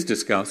 which is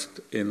discussed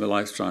in the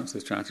Life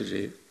Sciences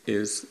Strategy,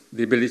 is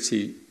the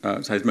ability,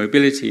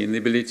 mobility and the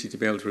ability to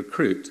be able to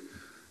recruit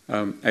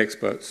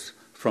experts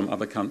from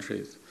other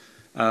countries.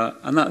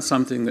 And that's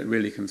something that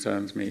really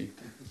concerns me.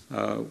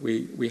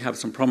 We have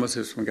some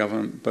promises from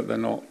government, but they're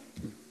not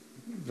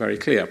very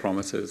clear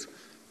promises.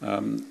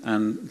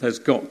 And there's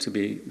got to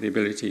be the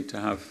ability to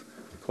have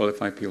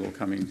qualified people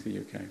coming to the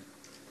UK.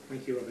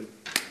 Thank you, Robin.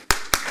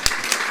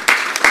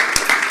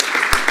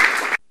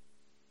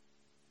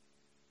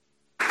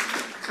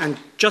 And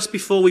just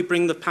before we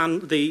bring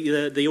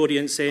the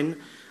audience in,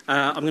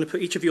 I'm going to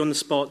put each of you on the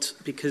spot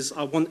because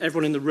I want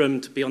everyone in the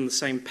room to be on the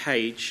same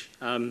page.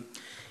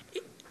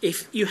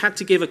 If you had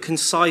to give a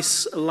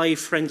concise,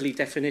 lay-friendly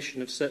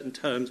definition of certain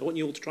terms, I want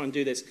you all to try and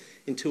do this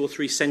in 2 or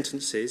 3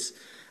 sentences.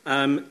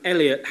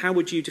 Elliot, how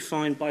would you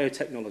define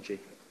biotechnology?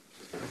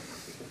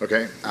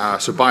 Okay,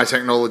 so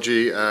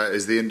biotechnology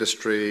is the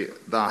industry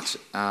that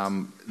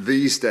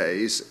these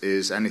days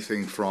is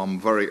anything from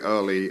very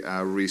early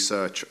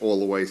research all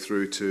the way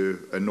through to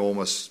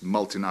enormous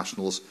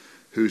multinationals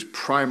whose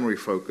primary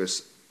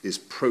focus is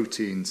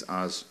proteins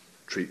as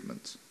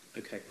treatment.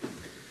 Okay.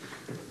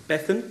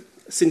 Bethan,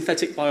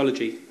 synthetic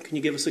biology. Can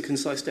you give us a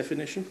concise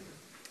definition?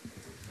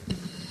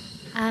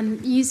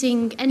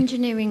 Using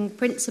engineering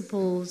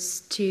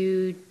principles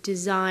to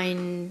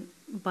design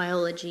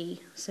biology,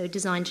 so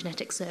design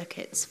genetic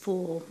circuits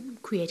for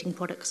creating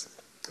products.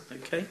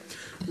 Okay.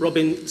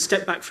 Robin,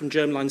 step back from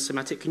germline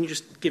somatic. Can you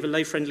just give a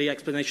lay-friendly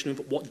explanation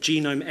of what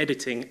genome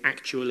editing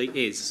actually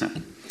is?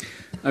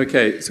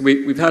 Okay, so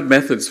we've had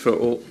methods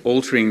for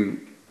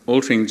altering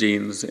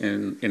genes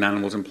in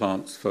animals and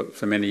plants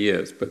for many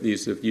years, but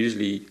these have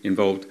usually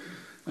involved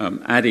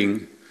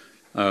adding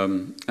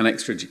an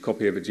extra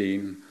copy of a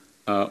gene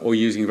or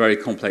using very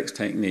complex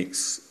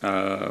techniques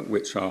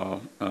which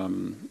are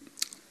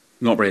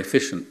not very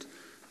efficient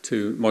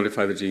to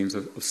modify the genes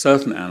of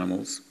certain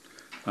animals.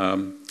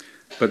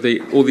 But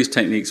all these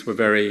techniques were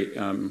very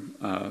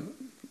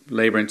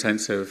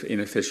labour-intensive,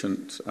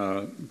 inefficient,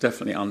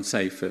 definitely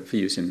unsafe for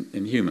use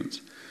in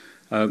humans.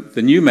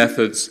 The new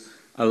methods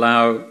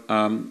allow,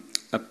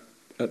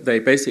 they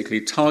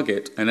basically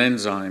target an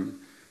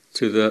enzyme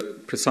to the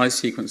precise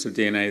sequence of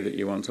DNA that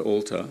you want to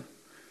alter.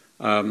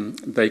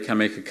 They can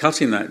make a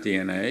cut in that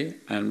DNA,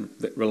 and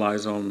that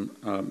relies on,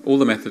 all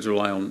the methods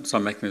rely on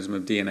some mechanism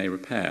of DNA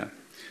repair.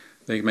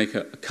 They can make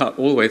a cut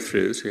all the way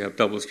through, so you have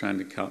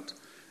double-stranded cut,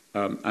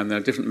 and there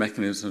are different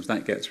mechanisms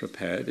that gets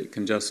repaired. It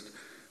can just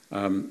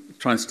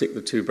try and stick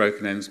the 2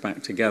 broken ends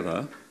back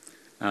together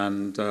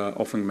and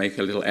often make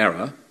a little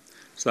error.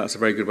 So that's a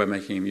very good way of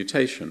making a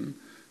mutation,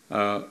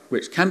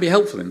 which can be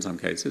helpful in some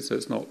cases, so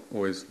it's not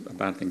always a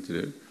bad thing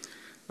to do.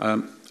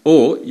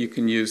 Or you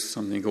can use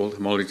something called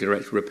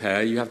homology-directed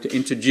repair. You have to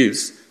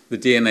introduce the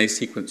DNA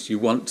sequence you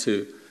want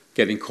to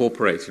get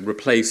incorporated,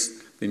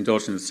 replace the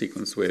endogenous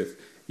sequence with.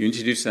 You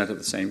introduce that at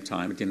the same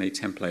time, a DNA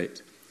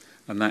template,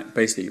 and that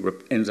basically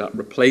ends up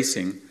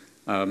replacing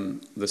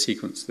the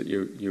sequence that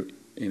you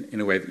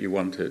in a way that you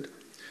wanted.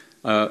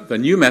 The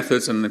new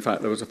methods, and in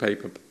fact there was a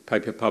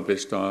paper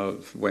published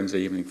Wednesday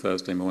evening,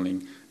 Thursday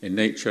morning in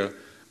Nature,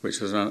 which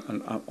was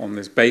on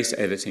this base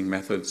editing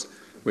methods,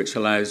 which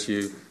allows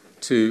you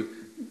to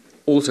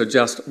alter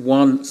just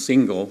one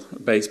single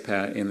base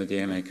pair in the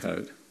DNA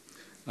code.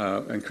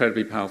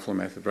 Incredibly powerful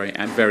method,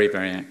 very,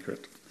 very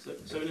accurate.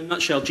 So in a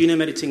nutshell,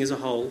 genome editing as a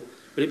whole,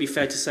 would it be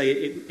fair to say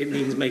it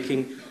means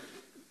making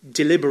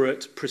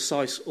deliberate,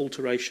 precise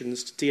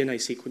alterations to DNA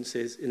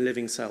sequences in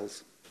living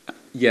cells?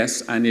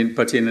 Yes,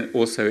 but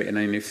also in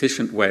an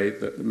efficient way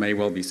that may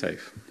well be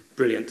safe.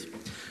 Brilliant.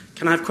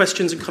 Can I have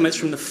questions and comments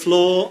from the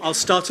floor? I'll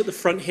start at the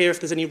front here if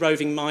there's any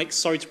roving mics.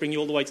 Sorry to bring you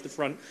all the way to the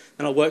front,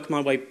 and I'll work my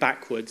way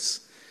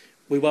backwards.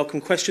 We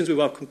welcome questions, we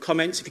welcome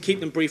comments. If you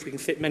keep them brief, we can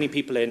fit many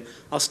people in.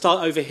 I'll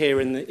start over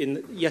here in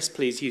the yes,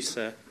 please, you,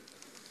 sir.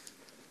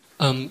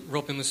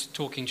 Robin was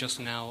talking just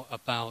now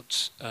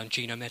about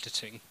genome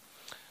editing,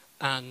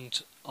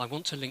 and I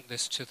want to link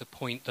this to the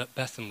point that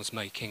Bethan was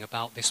making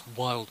about this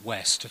wild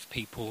west of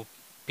people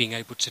being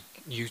able to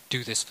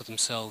do this for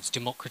themselves,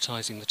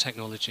 democratizing the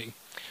technology.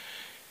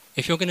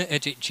 If you're going to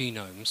edit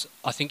genomes,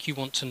 I think you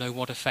want to know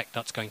what effect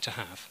that's going to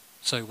have.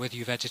 So whether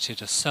you've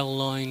edited a cell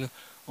line,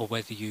 or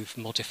whether you've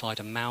modified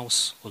a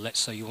mouse, or let's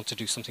say you want to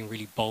do something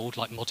really bold,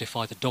 like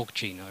modify the dog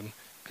genome,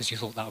 because you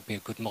thought that would be a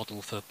good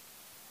model for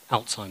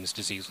Alzheimer's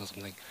disease or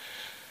something.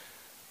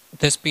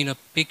 There's been a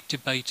big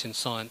debate in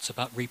science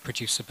about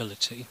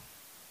reproducibility.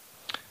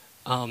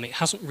 It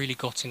hasn't really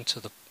got into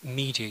the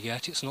media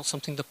yet. It's not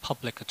something the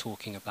public are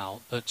talking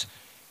about, but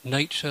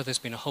Nature, there's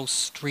been a whole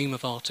stream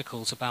of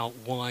articles about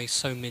why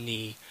so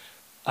many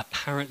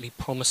apparently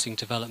promising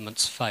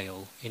developments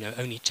fail. You know,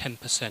 only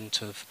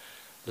 10% of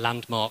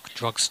landmark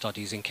drug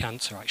studies in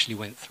cancer actually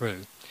went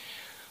through.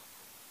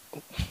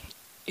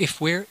 If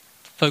we're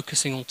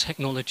focusing on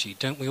technology,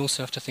 don't we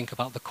also have to think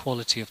about the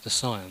quality of the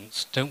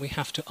science? Don't we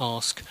have to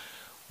ask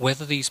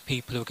whether these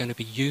people who are going to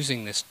be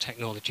using this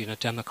technology in a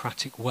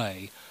democratic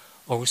way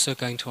are also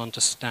going to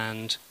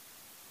understand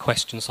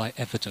questions like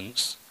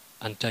evidence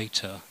and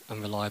data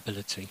and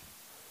reliability?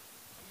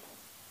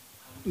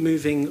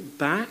 Moving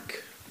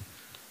back.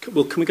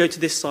 Well, can we go to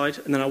this side,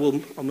 and then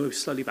I'll move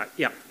slowly back.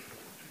 Yeah.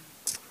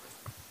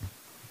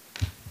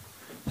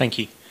 Thank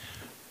you.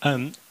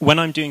 When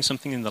I'm doing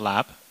something in the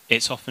lab,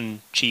 it's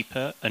often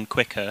cheaper and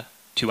quicker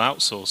to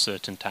outsource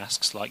certain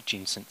tasks like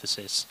gene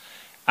synthesis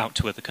out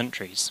to other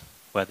countries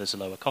where there's a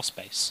lower cost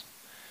base.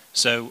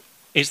 So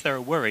is there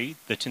a worry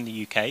that in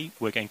the UK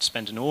we're going to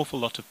spend an awful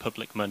lot of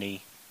public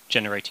money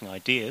generating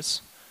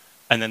ideas,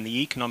 and then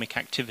the economic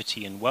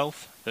activity and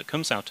wealth that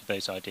comes out of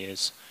those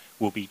ideas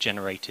will be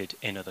generated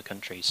in other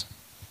countries?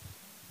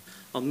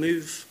 I'll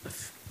move a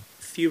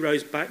few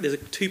rows back. There's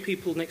two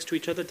people next to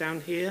each other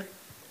down here.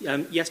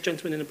 Yes,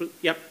 gentleman in a blue.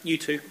 Yep, you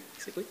two,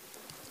 basically.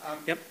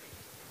 Yep.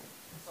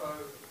 So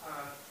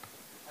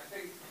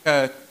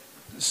I think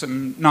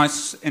some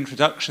nice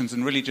introductions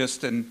and really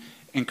just an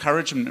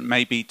encouragement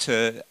maybe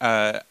to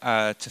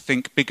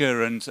think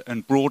bigger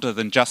and broader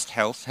than just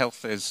health.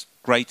 Health is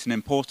great and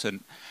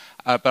important,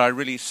 but I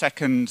really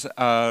second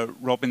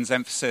Robin's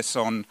emphasis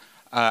on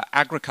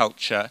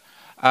agriculture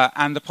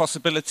and the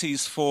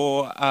possibilities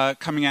for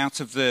coming out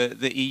of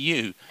the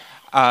EU.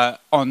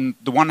 On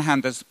the one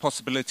hand, there's the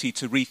possibility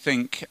to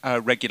rethink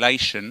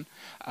regulation,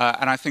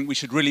 and I think we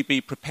should really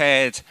be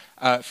prepared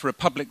for a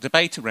public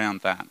debate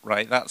around that,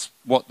 right? That's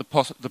what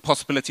the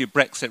possibility of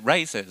Brexit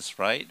raises,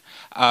 right?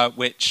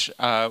 Which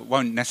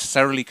won't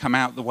necessarily come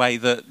out the way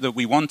that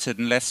we wanted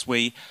unless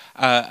we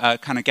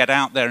kind of get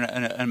out there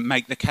and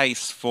make the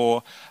case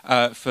for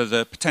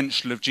the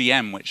potential of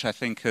GM, which I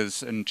think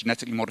and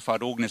genetically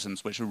modified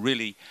organisms, which are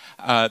really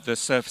the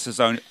surface has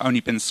only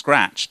been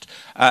scratched.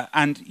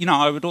 And,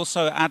 I would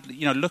also add,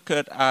 look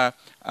at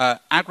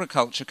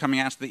agriculture coming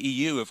out of the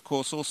EU, of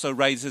course, also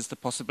raises the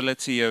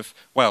possibility of,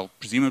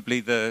 presumably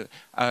the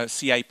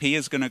CAP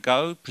is going to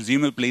go,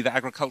 presumably the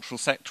agricultural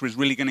sector is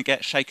really going to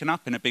get shaken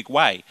up in a big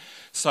way.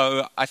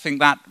 So I think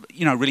that,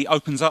 really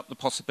opens up the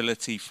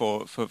possibility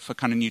for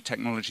kind of new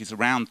technologies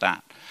around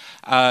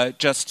that.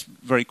 Just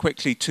very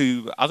quickly,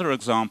 two other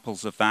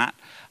examples of that.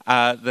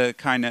 The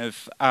kind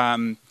of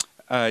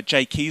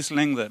Jay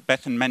Kiesling that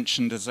Bethan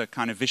mentioned as a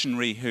kind of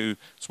visionary who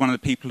was one of the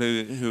people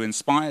who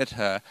inspired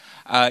her,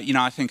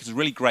 I think is a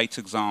really great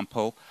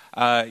example.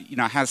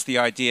 Has the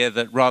idea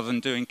that rather than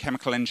doing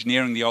chemical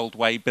engineering the old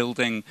way,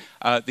 building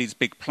these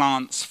big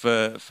plants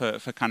for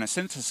kind of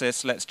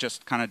synthesis, let's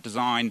just kind of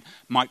design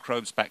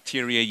microbes,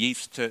 bacteria,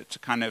 yeast to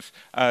kind of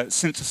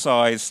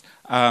synthesize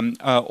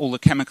all the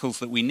chemicals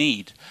that we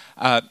need.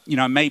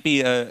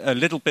 Maybe a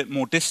little bit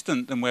more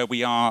distant than where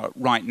we are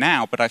right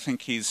now, but I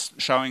think he's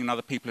showing and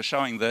other people are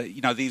showing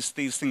that, these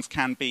things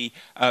can be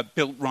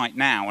built right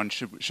now, and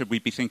should we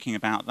be thinking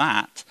about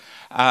that?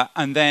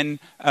 And then,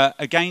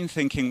 again,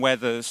 thinking where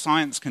the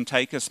science can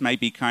take us,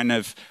 maybe kind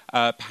of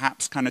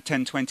perhaps kind of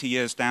 10, 20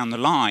 years down the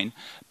line,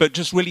 but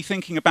just really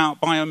thinking about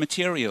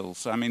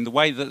biomaterials. I mean, the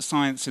way that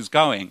science is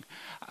going,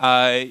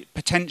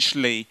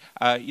 potentially,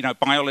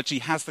 biology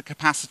has the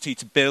capacity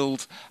to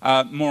build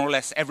more or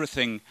less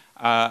everything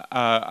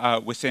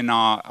within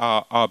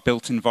our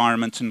built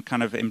environment and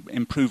kind of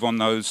improve on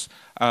those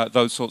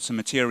sorts of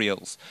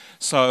materials.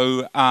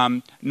 So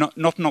not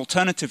an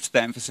alternative to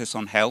the emphasis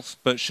on health,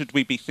 but should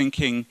we be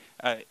thinking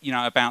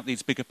about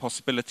these bigger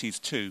possibilities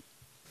too?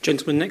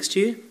 Gentleman next to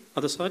you,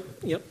 other side.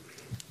 Yep.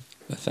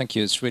 Thank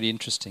you. It's really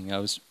interesting.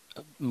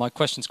 My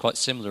question's quite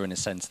similar in a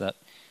sense that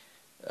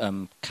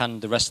can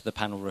the rest of the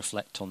panel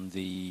reflect on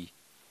the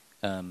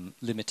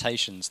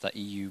limitations that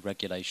EU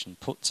regulation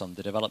puts on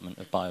the development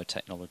of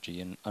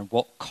biotechnology, and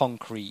what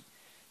concrete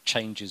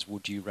changes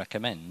would you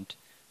recommend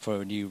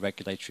for a new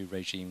regulatory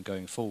regime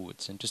going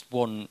forwards? And just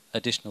one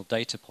additional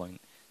data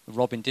point,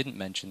 Robin didn't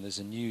mention, there's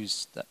a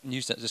news that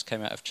just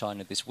came out of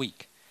China this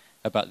week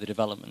about the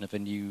development of a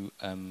new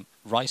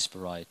rice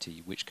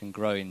variety which can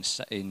grow in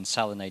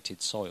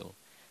salinated soil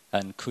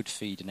and could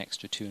feed an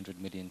extra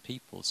 200 million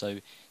people. So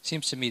it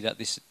seems to me that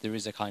there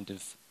is a kind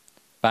of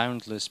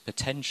boundless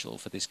potential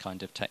for this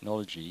kind of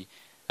technology,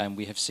 and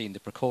we have seen the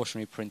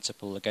precautionary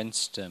principle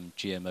against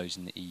GMOs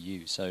in the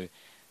EU. So,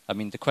 I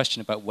mean, the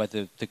question about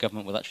whether the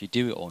government will actually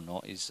do it or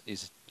not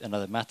is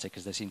another matter,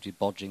 because they seem to be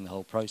bodging the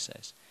whole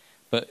process.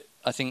 But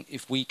I think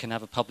if we can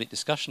have a public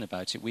discussion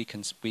about it, we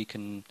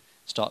can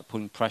start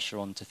putting pressure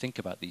on to think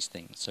about these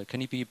things. So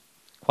can you be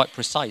quite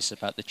precise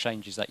about the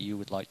changes that you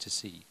would like to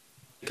see?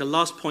 A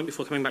last point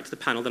before coming back to the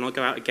panel, then I'll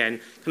go out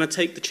again. Can I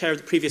take the chair of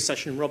the previous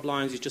session, Rob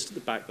Lyons, who's just at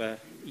the back there?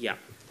 Yeah.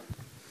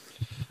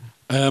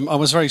 I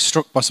was very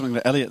struck by something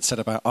that Elliot said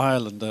about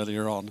Ireland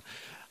earlier on.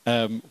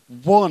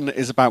 One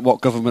is about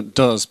what government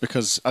does,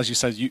 because, as you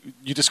said, you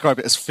describe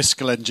it as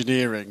fiscal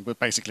engineering, but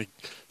basically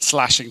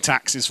slashing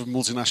taxes from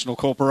multinational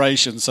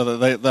corporations so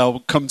that they'll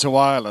come to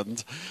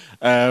Ireland.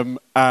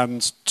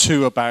 And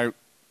two, about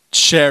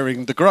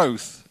sharing the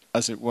growth,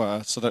 as it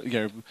were, so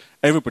that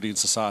everybody in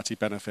society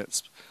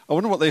benefits. I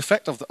wonder what the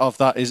effect of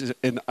that is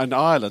in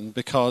Ireland,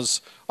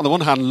 because on the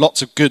one hand,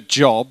 lots of good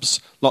jobs,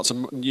 lots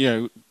of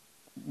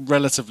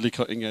relatively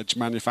cutting-edge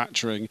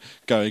manufacturing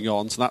going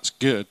on, so that's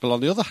good. But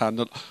on the other hand,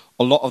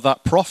 a lot of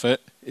that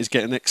profit is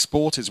getting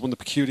exported. One of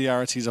the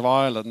peculiarities of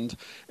Ireland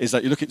is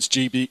that you look at its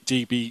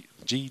GDP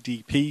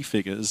GDP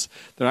figures,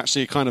 they're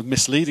actually kind of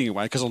misleading in a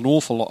way, because an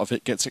awful lot of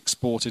it gets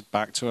exported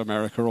back to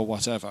America or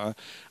whatever,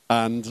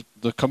 and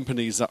the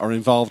companies that are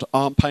involved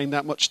aren't paying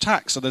that much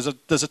tax. So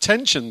there's a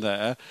tension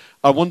there.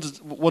 I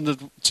wondered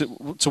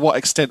to what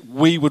extent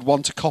we would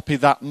want to copy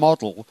that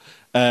model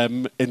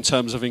in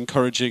terms of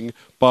encouraging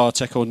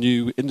biotech or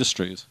new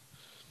industries.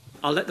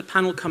 I'll let the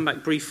panel come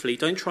back briefly.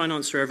 Don't try and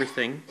answer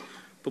everything,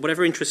 but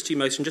whatever interests you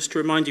most. And just to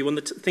remind you, one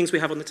of the things we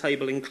have on the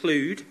table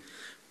include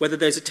whether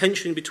there's a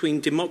tension between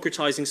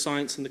democratizing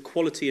science and the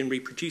quality and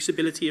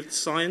reproducibility of the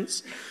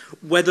science,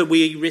 whether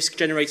we risk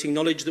generating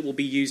knowledge that will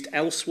be used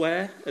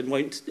elsewhere and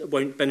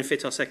won't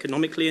benefit us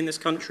economically in this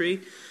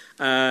country,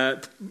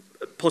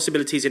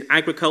 possibilities in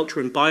agriculture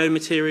and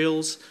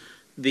biomaterials,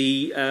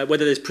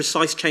 whether there's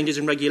precise changes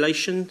in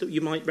regulation that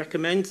you might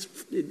recommend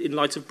in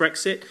light of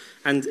Brexit,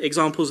 and the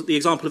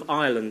example of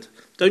Ireland.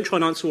 Don't try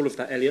and answer all of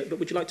that, Elliot, but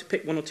would you like to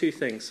pick one or two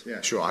things?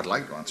 Yeah, sure. I'd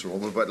like to answer all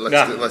of it, but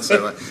let's do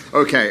that.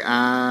 Okay.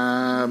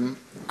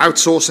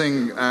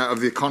 Outsourcing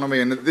of the economy,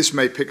 and this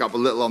may pick up a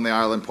little on the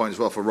Ireland point as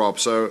well for Rob.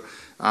 So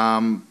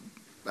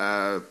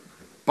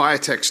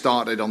biotech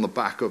started on the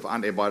back of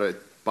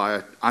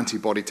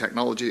antibody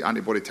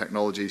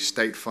technology,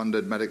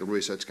 state-funded Medical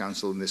Research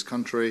Council in this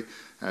country.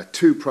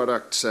 2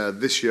 products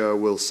this year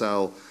will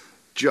sell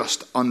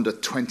just under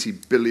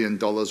 $20 billion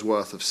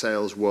worth of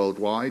sales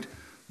worldwide,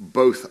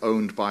 both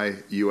owned by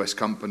US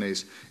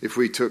companies. If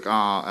we took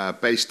our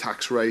base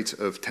tax rate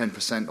of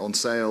 10% on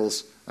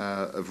sales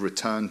of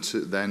return to,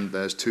 then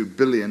there's $2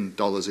 billion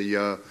a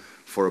year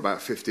for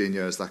about 15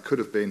 years. That could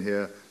have been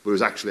here, but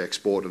was actually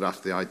exported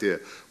after the idea.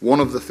 One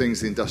of the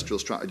things the industrial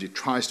strategy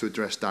tries to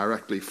address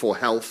directly for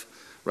health,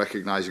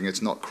 recognizing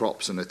it's not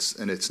crops and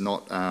it's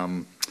not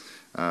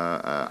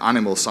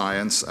animal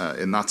science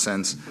in that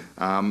sense,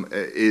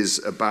 is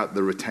about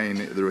the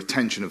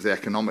retention of the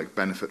economic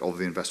benefit of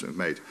the investment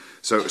made.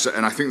 So,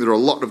 and I think there are a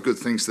lot of good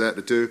things there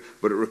to do,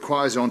 but it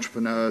requires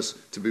entrepreneurs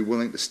to be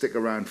willing to stick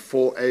around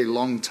for a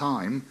long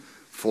time,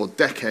 for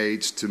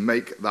decades, to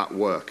make that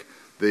work.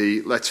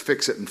 The let's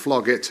fix it and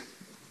flog it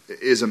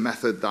is a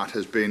method that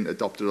has been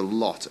adopted a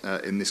lot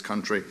in this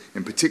country,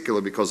 in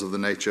particular because of the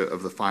nature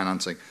of the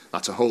financing.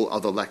 That's a whole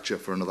other lecture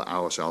for another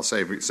hour, so I'll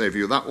save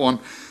you that one.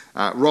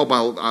 Rob,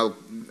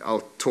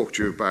 I'll talk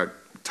to you about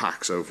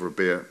tax over a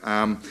beer.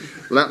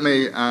 Let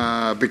me,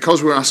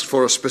 because we're asked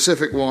for a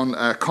specific one,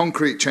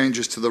 concrete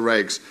changes to the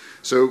regs.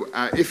 So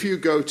if you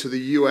go to the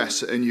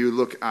US and you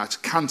look at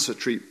cancer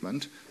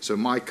treatment, so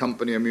my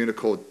company,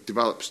 Immunocore,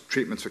 develops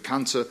treatments for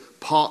cancer,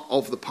 part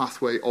of the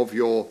pathway of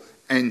your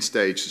end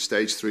stage, so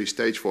stage 3,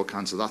 stage 4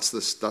 cancer, that's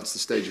the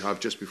stage you have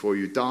just before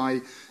you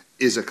die,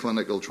 is a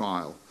clinical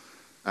trial.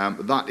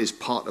 That is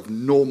part of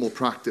normal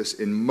practice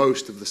in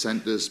most of the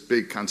centres,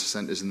 big cancer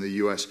centres in the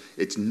US.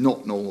 It's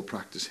not normal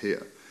practice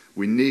here.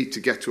 We need to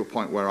get to a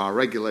point where our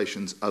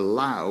regulations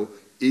allow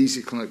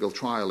easy clinical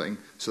trialling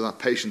so that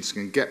patients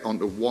can get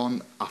onto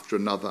one after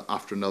another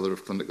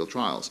of clinical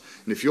trials.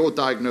 And if you're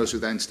diagnosed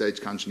with end-stage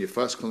cancer and your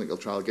first clinical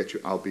trial gets you,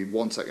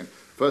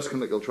 first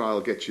clinical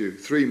trial gets you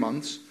 3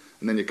 months,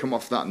 and then you come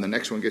off that and the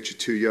next one gets you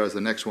 2 years,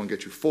 the next one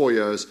gets you 4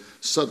 years,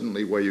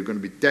 suddenly where you're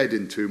going to be dead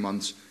in 2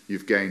 months,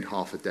 you've gained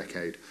half a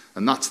decade.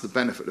 And that's the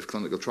benefit of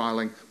clinical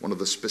trialling. One of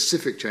the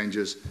specific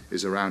changes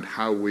is around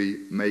how we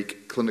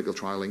make clinical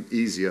trialling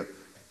easier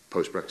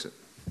post-Brexit.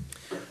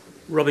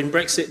 Robin,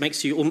 Brexit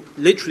makes you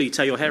literally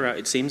tear your hair out,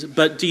 it seems,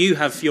 but do you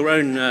have your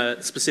own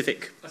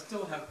specific... I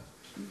still have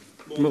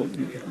more.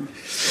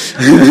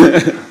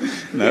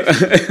 No.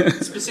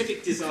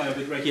 Specific desire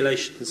with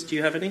regulations. Do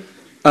you have any?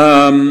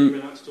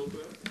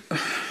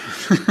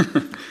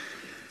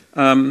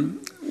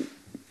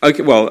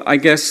 Okay, well, I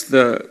guess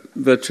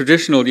the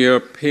traditional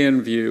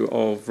European view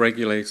of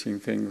regulating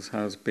things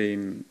has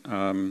been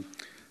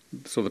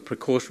sort of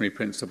precautionary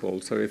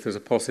principle. So if there's a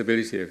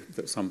possibility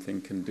that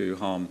something can do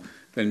harm,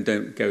 then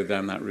don't go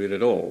down that route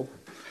at all.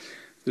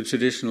 The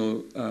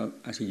traditional,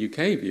 actually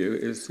UK view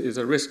is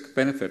a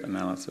risk-benefit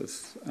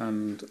analysis,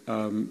 and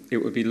it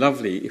would be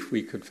lovely if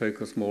we could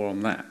focus more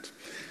on that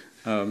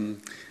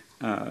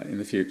in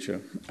the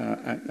future.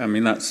 I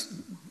mean, that's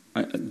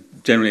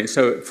generally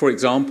so. For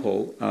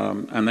example,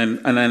 and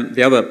then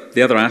the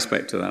other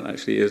aspect to that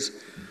actually is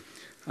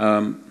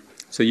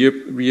so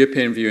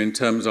European view in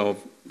terms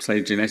of,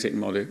 say, genetic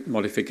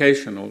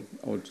modification or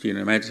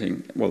genome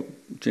editing. Well,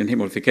 genetic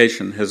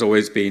modification has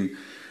always been,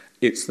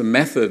 it's the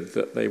method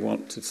that they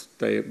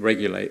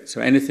regulate.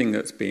 So anything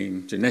that's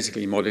been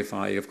genetically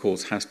modified, of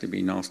course, has to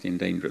be nasty and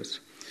dangerous.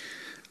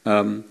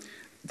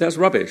 That's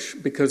rubbish,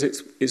 because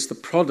it's the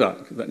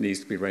product that needs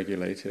to be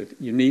regulated.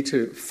 You need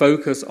to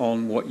focus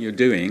on what you're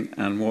doing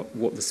and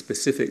what the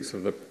specifics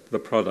of the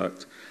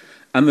product.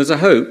 And there's a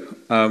hope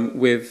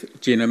with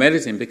genome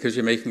editing, because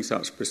you're making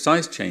such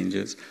precise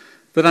changes,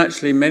 that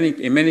actually in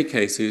many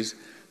cases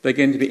they're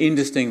going to be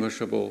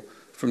indistinguishable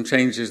from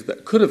changes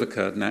that could have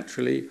occurred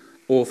naturally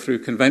or through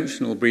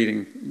conventional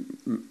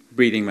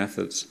breeding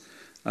methods.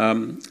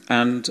 At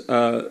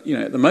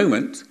the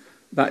moment,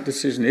 that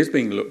decision is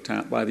being looked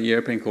at by the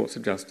European Courts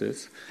of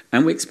Justice,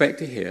 and we expect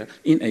to hear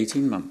in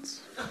 18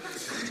 months.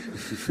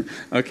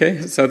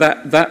 Okay, so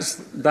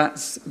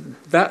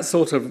that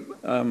sort of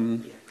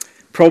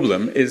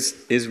problem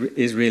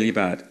is really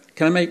bad.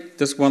 Can I make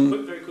just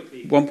one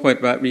point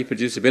about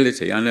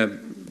reproducibility? I know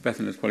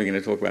Bethan is probably going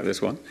to talk about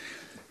this one.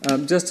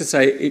 Just to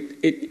say,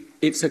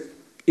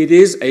 it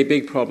is a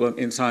big problem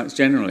in science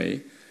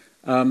generally,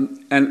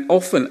 and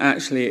often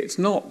actually it's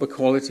not the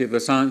quality of the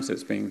science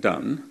that's being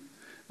done.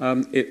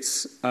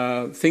 It's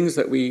things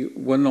that we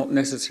were not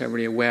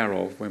necessarily aware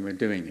of when we're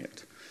doing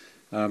it.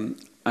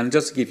 And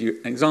just to give you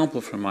an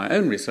example from my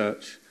own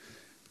research,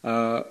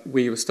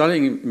 we were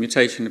studying a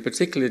mutation in a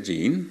particular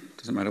gene,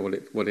 doesn't matter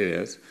what it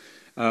is,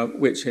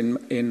 which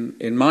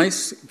in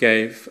mice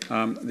gave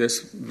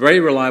this very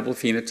reliable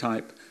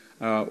phenotype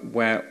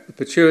where the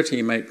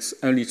pituitary makes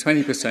only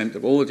 20%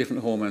 of all the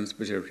different hormones the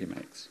pituitary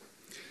makes.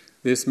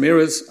 This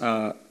mirrors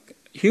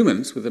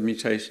humans with a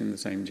mutation in the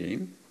same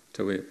gene,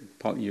 so we're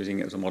partly using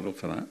it as a model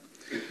for that.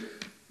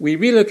 We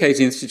relocate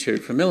the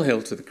institute from Mill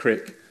Hill to the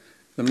Crick.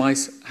 The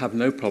mice have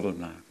no problem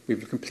now.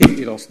 We've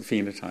completely lost the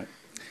phenotype.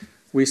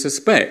 We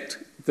suspect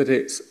that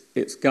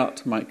it's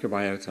gut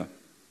microbiota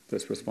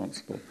that's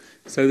responsible.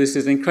 So this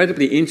is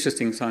incredibly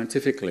interesting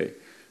scientifically.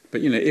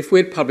 But if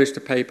we'd published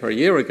a paper a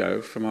year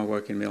ago from our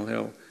work in Mill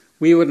Hill,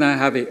 we would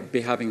now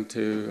be having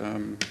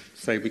to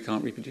say we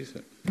can't reproduce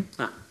it.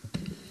 Yeah.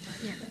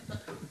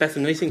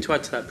 Bethan, anything to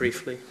add to that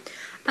briefly?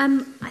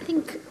 I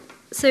think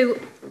so.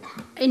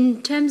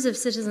 In terms of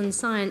citizen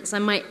science, I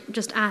might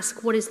just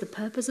ask, what is the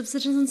purpose of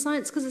citizen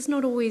science? Because it's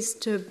not always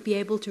to be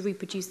able to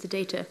reproduce the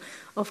data.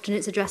 Often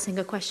it's addressing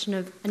a question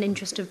of an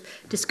interest of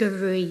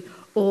discovery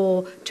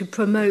or to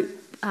promote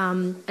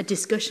a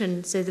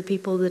discussion, so the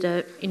people that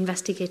are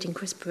investigating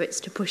CRISPR, it's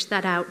to push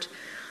that out.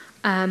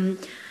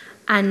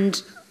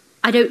 And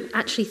I don't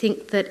actually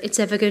think that it's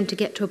ever going to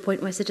get to a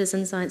point where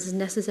citizen science is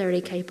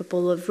necessarily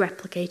capable of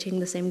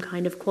replicating the same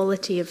kind of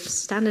quality of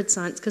standard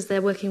science, because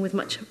they're working with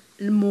much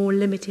more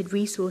limited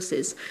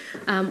resources.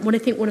 I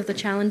think one of the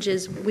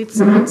challenges with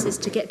science is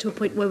to get to a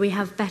point where we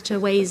have better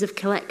ways of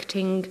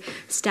collecting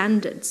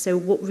standards. So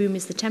what room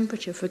is the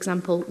temperature, for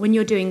example? When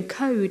you're doing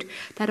code,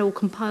 that all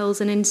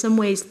compiles, and in some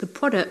ways the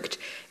product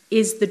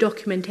is the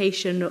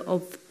documentation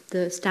of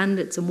the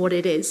standards and what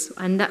it is.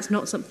 And that's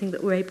not something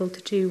that we're able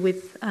to do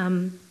with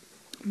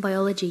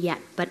biology yet.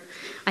 But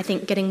I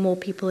think getting more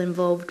people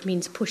involved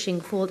means pushing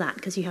for that,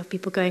 because you have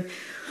people going,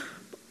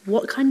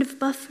 what kind of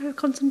buffer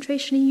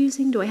concentration are you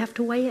using? Do I have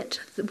to weigh it?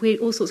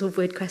 All sorts of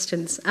weird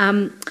questions.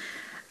 I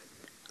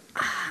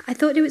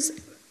thought it was,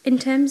 in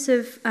terms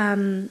of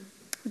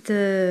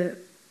the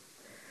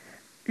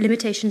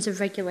limitations of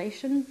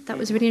regulation, that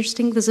was really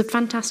interesting. There's a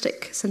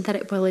fantastic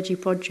synthetic biology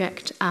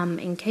project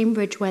in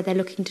Cambridge where they're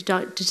looking to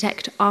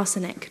detect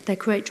arsenic.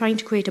 They're trying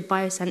to create a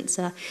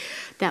biosensor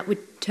that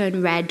would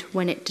turn red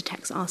when it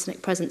detects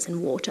arsenic presence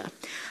in water.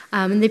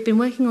 And they've been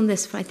working on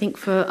this, I think,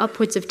 for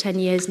upwards of 10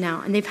 years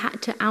now, and they've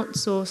had to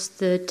outsource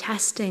the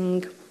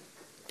testing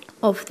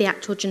of the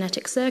actual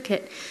genetic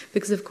circuit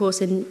because, of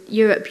course, in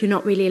Europe, you're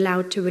not really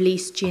allowed to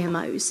release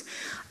GMOs.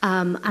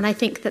 And I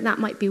think that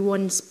might be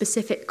one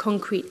specific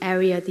concrete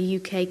area the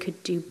UK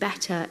could do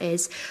better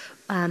is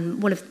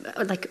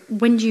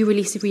when do you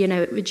release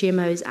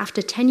GMOs?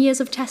 After 10 years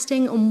of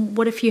testing? And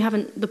what if you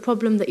haven't, the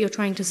problem that you're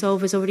trying to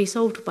solve is already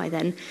solved by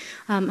then?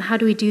 How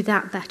do we do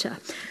that better?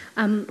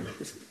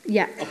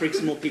 Yeah. I'll bring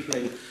some more people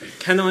in.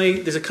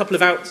 There's a couple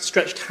of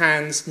outstretched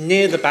hands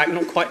near the back,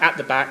 not quite at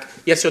the back.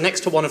 Yes, you're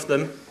next to one of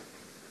them.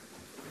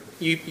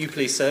 You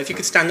please, sir. If you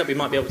could stand up, we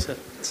might be able to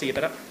see you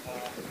better.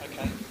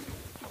 Okay.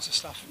 Lots of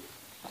stuff.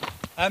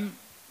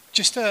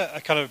 Just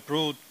a kind of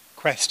broad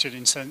question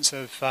in sense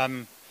of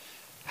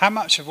how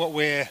much of what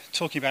we're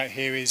talking about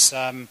here is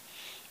a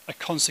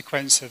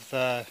consequence of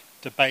the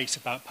debate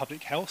about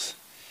public health.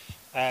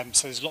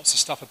 So there's lots of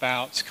stuff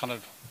about kind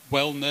of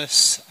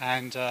wellness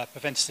and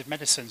preventative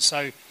medicine.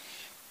 So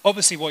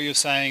obviously what you're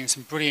saying is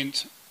some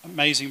brilliant,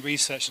 amazing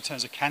research in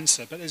terms of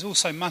cancer, but there's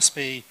also must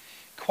be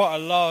quite a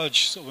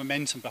large sort of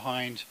momentum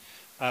behind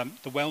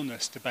the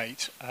wellness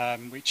debate,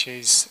 which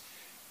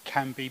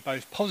can be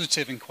both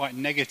positive and quite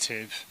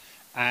negative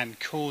and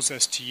cause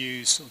us to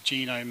use sort of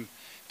genome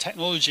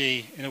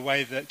technology in a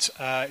way that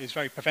is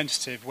very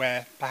preventative,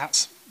 where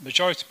perhaps the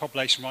majority of the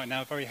population right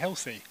now are very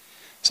healthy.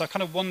 So I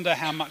kind of wonder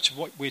how much of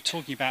what we're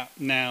talking about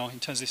now in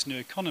terms of this new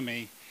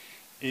economy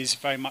is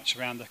very much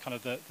around the kind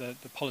of the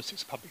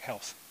politics of public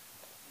health.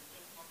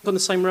 On the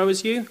same row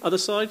as you, other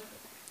side?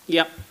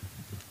 Yeah.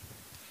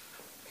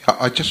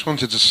 I just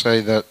wanted to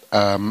say that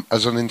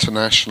as an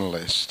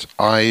internationalist,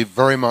 I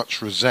very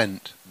much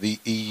resent the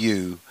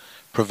EU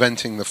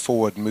preventing the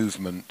forward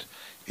movement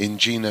in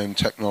genome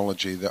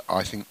technology that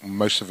I think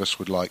most of us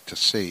would like to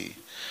see.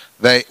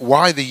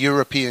 Why the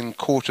European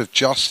Court of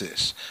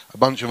Justice, a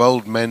bunch of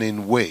old men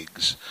in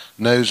wigs,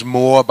 knows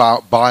more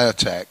about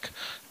biotech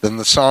than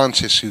the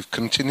scientists who've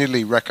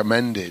continually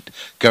recommended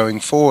going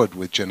forward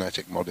with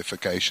genetic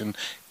modification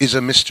is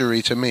a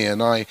mystery to me,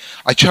 and I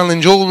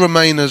challenge all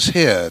Remainers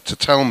here to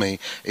tell me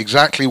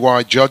exactly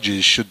why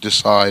judges should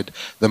decide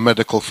the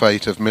medical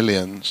fate of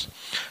millions.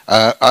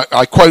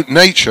 I quote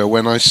Nature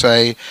when I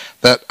say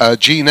that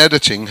gene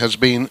editing has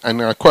been,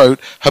 and I quote,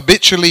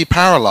 habitually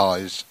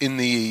paralysed in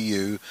the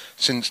EU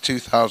since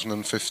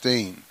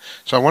 2015.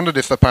 So I wondered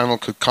if the panel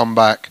could come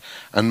back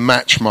and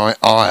match my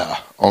ire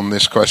on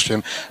this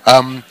question.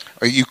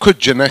 You could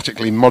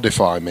genetically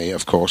modify me,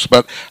 of course,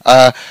 but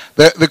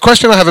the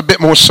question I have a bit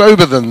more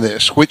sober than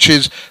this, which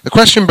is the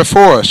question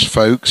before us,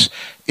 folks,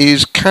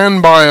 is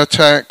can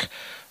biotech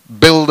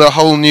build a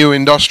whole new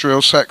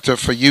industrial sector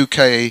for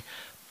UK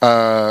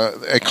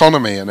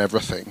economy and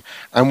everything?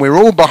 And we're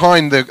all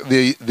behind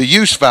the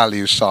use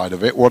value side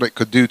of it, what it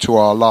could do to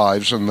our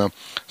lives and the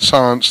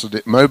science that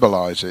it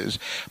mobilizes.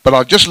 But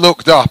I've just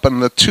looked up,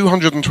 and the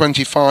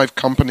 225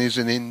 companies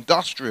in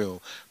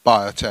industrial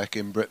biotech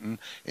in Britain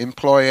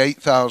employ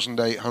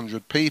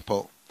 8,800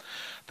 people.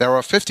 There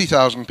are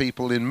 50,000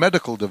 people in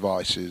medical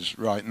devices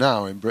right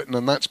now in Britain,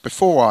 and that's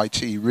before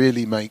IT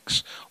really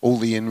makes all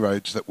the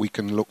inroads that we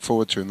can look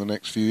forward to in the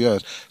next few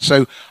years.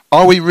 So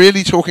are we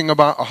really talking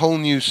about a whole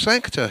new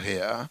sector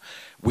here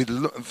with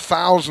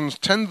thousands,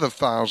 tens of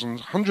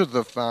thousands, hundreds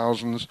of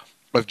thousands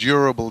of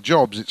durable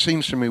jobs? It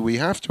seems to me we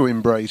have to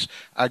embrace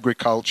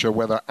agriculture,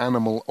 whether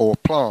animal or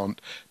plant,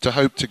 to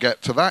hope to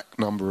get to that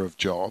number of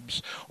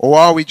jobs. Or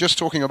are we just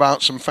talking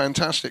about some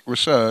fantastic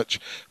research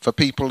for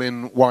people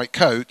in white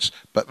coats,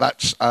 but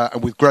that's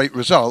with great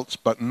results,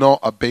 but not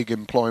a big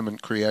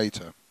employment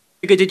creator?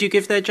 Did you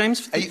give there,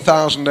 James?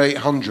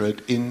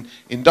 8,800 in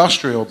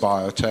industrial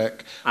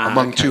biotech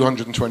among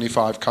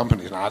 225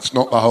 companies. Now, that's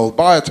not the whole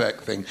biotech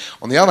thing.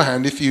 On the other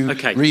hand, if you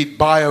read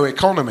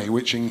bioeconomy,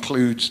 which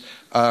includes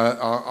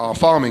our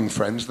farming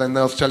friends, then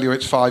they'll tell you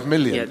it's 5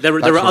 million. Yeah, there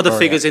are other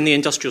figures in the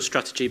industrial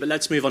strategy, but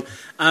let's move on.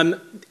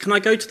 Can I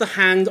go to the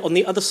hand on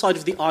the other side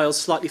of the aisle,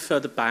 slightly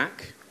further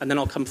back, and then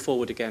I'll come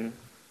forward again?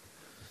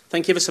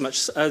 Thank you ever so much.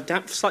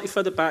 Slightly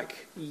further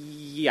back,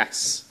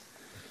 yes.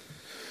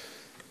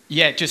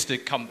 Yeah, just to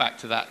come back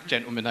to that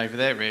gentleman over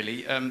there,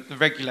 really. The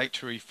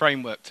regulatory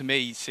framework, to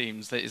me,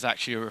 seems that is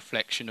actually a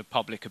reflection of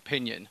public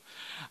opinion.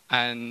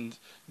 And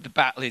the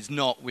battle is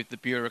not with the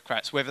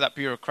bureaucrats. Whether that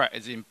bureaucrat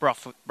is in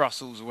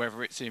Brussels or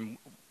whether it's in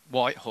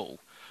Whitehall,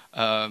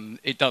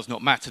 it does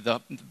not matter.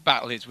 The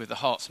battle is with the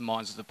hearts and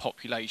minds of the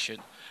population.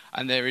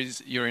 And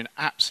you're in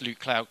absolute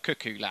cloud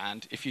cuckoo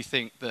land if you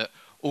think that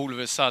all of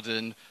a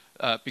sudden,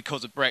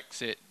 because of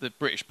Brexit, the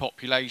British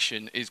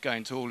population is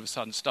going to all of a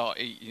sudden start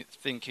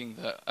thinking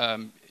that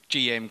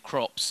GM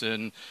crops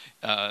and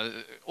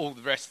all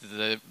the rest of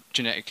the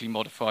genetically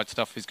modified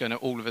stuff is going to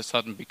all of a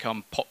sudden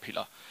become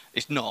popular.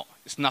 It's not.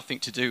 It's nothing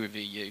to do with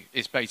EU.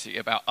 It's basically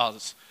about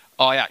us.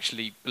 I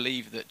actually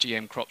believe that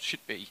GM crops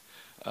should be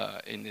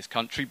in this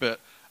country, but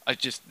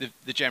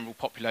the general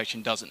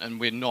population doesn't, and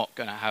we're not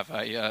going to have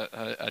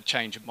a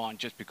change of mind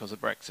just because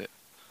of Brexit.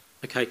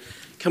 Okay.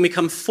 Can we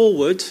come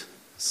forward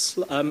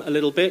a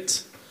little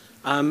bit?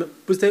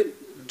 Was there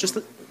just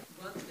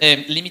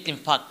limiting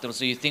factors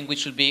do you think we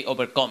should be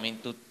overcoming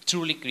to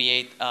truly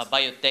create a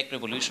biotech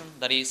revolution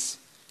that is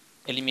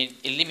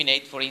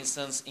eliminate, for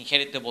instance,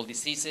 inheritable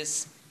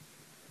diseases,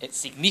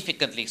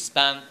 significantly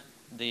expand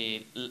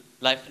the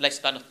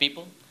lifespan of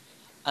people?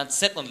 And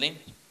secondly,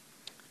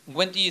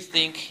 when do you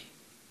think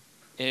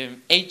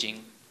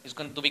aging is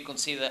going to be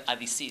considered a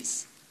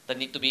disease that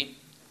need to be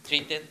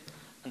treated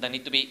and that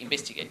need to be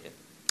investigated?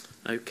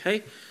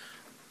 Okay.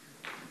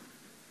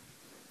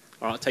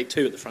 All right, I'll take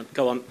two at the front.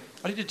 Go on.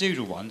 I did a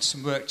doodle once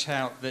and worked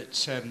out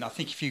that I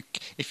think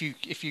if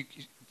you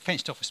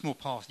fenced off a small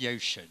part of the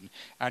ocean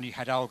and you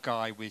had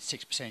algae with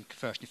 6%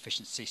 conversion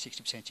efficiency,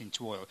 60%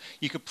 into oil,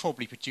 you could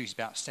probably produce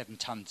about 7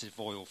 tons of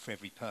oil for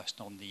every person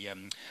on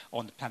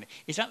the planet.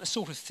 Is that the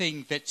sort of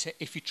thing that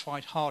if you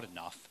tried hard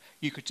enough,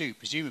 you could do?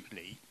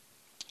 Presumably,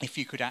 if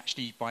you could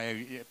actually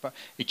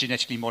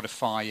genetically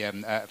modify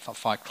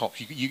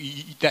crops,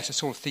 that's the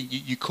sort of thing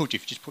you could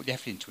if you just put the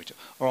effort into it.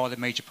 Or are there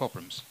major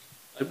problems?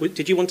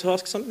 Did you want to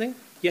ask something?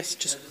 Yes,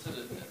 just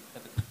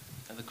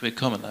as a quick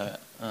comment.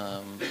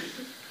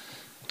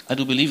 I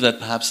do believe that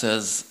perhaps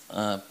there's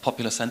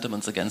popular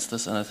sentiments against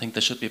this, and I think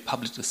there should be a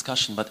public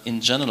discussion. But in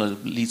general,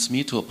 it leads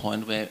me to a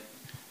point where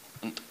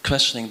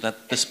questioning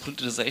that this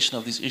politicization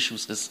of these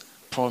issues is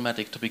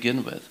problematic to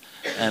begin with.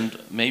 And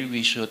maybe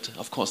we should,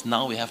 of course,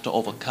 now we have to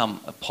overcome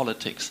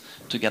politics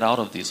to get out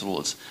of these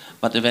rules.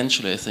 But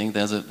eventually, I think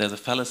there's a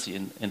fallacy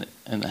in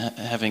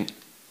having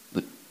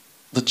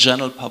the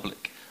general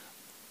public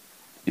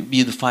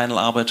be the final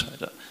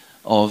arbitrator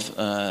of,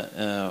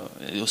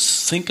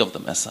 think of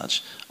them as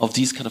such, of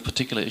these kind of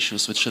particular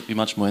issues, which should be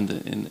much more in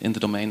the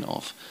domain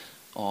of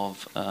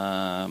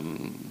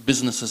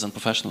businesses and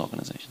professional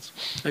organizations.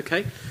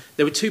 Okay.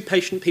 There were two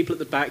patient people at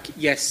the back.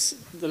 Yes,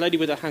 the lady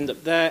with her hand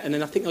up there, and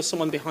then I think there's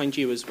someone behind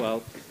you as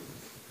well.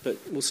 But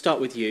we'll start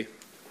with you.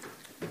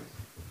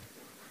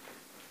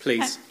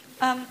 Please.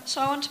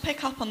 So I want to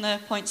pick up on the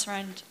points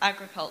around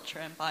agriculture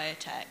and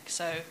biotech.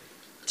 So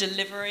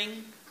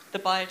delivering the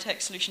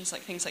biotech solutions,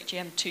 like things like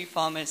GM2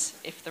 farmers,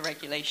 if the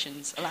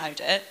regulations allowed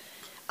it,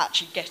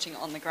 actually getting it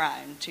on the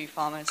ground to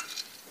farmers.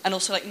 And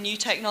also like new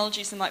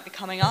technologies that might be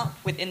coming up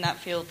within that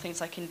field,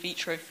 things like in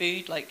vitro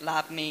food, like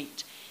lab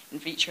meat, in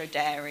vitro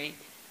dairy,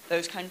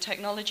 those kind of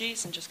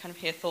technologies, and just kind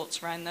of hear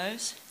thoughts around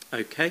those.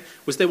 Okay.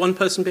 Was there one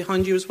person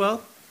behind you as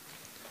well?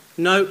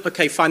 No?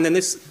 Okay, fine. Then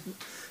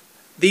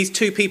these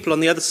two people on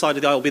the other side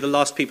of the aisle will be the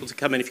last people to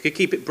come in. If you could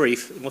keep it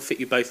brief, we'll fit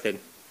you both in.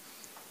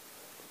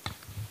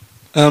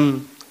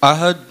 I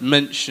heard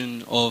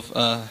mention of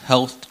a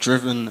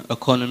health-driven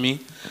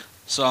economy.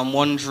 So I'm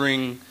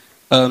wondering,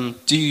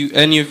 do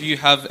any of you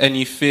have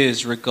any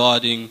fears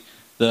regarding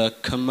the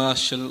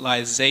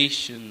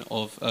commercialization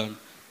of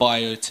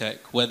biotech,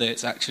 whether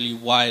it's actually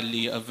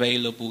widely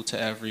available to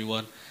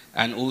everyone,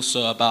 and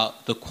also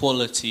about the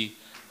quality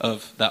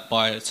of that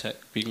biotech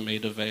being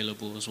made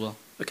available as well?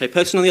 Okay,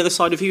 person on the other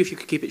side of you, if you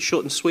could keep it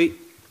short and sweet.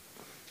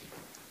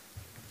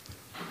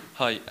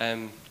 Hi,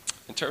 in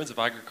terms of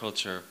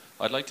agriculture,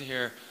 I'd like to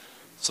hear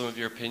some of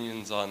your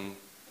opinions on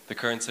the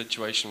current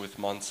situation with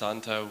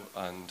Monsanto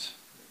and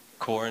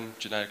corn,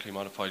 genetically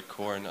modified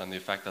corn, and the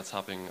effect that's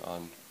having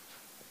on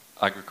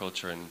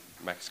agriculture in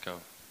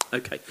Mexico.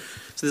 Okay,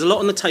 so there's a lot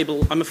on the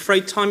table. I'm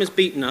afraid time has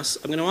beaten us.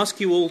 I'm going to ask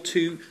you all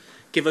to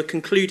give a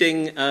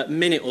concluding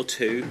minute or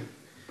two,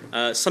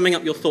 summing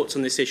up your thoughts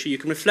on this issue. You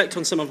can reflect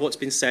on some of what's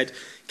been said.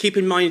 Keep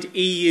in mind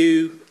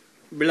EU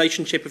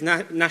relationship of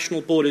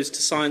national borders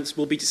to science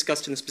will be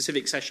discussed in a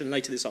specific session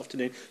later this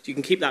afternoon, so you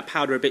can keep that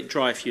powder a bit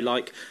dry if you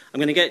like. I'm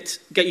going to get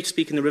you to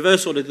speak in the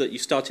reverse order that you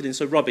started in,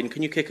 so Robin,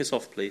 can you kick us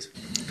off, please?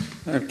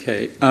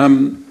 Okay. I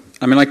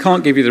mean, I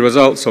can't give you the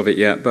results of it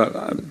yet, but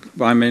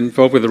I'm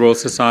involved with the Royal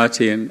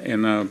Society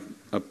in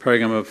a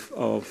program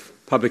of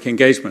public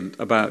engagement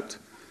about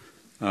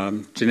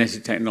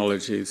genetic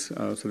technologies,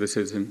 so this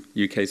is in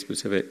UK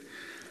specific.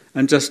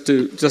 And just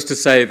to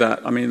say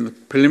that, I mean, the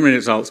preliminary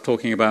results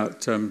talking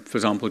about, for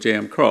example,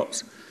 GM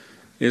crops,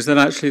 is that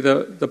actually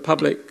the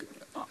public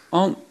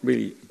aren't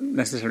really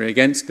necessarily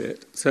against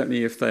it,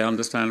 certainly if they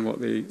understand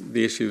what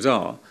the issues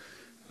are.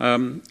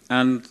 And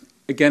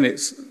again,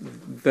 it's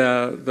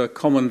the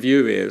common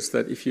view is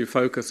that if you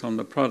focus on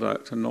the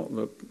product and not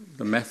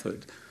the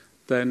method,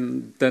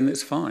 then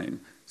it's fine.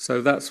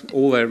 So that's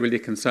all they're really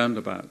concerned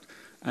about.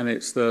 And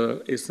it's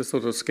the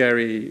sort of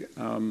scary,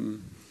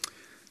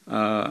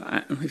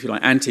 if you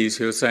like, antis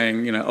who are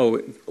saying, you know,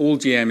 oh, all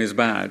GM is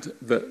bad,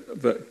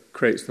 that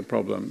creates the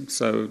problem.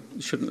 So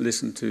you shouldn't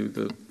listen to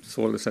the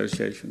Soil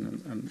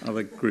Association and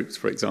other groups,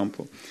 for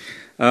example.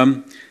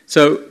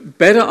 So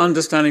better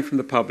understanding from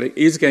the public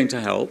is going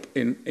to help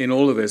in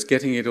all of this,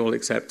 getting it all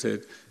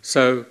accepted.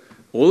 So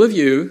all of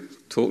you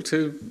talk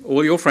to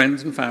all your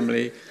friends and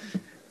family.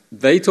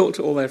 They talk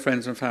to all their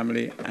friends and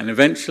family, and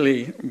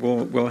eventually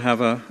we'll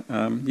have a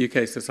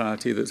UK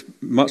society that's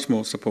much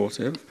more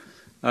supportive.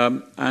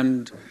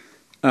 Someone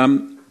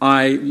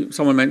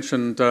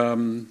mentioned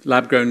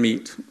lab-grown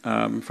meat,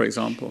 for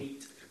example.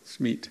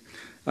 Meat.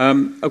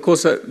 Of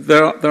course,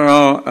 there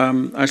are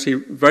actually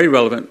very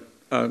relevant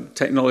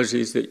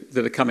technologies that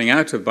are coming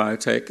out of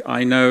biotech.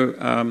 I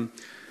know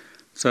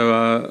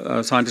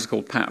a scientist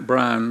called Pat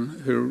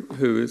Brown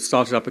who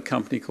started up a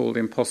company called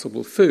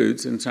Impossible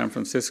Foods in San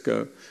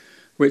Francisco,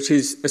 which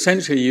is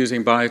essentially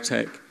using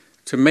biotech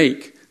to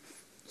make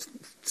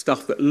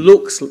stuff that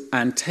looks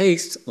and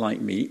tastes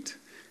like meat,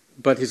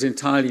 but is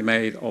entirely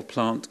made of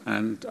plant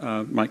and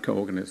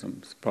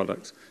microorganisms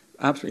products.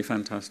 Absolutely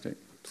fantastic.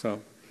 So,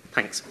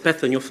 thanks.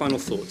 Bethan, your final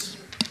thoughts.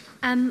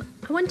 I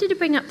wanted to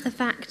bring up the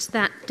fact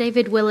that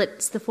David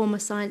Willetts, the former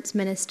science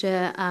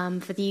minister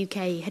for the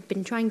UK, had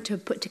been trying to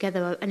put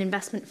together an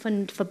investment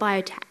fund for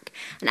biotech.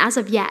 And as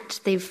of yet,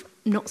 they've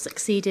not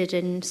succeeded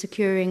in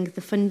securing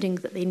the funding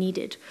that they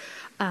needed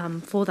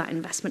for that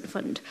investment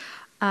fund.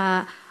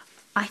 I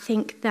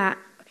think that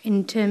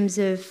in terms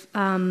of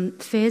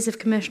fears of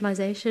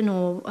commercialization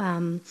or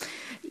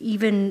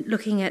even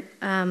looking at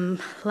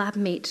lab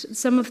meat,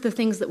 some of the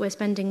things that we're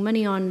spending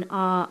money on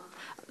are,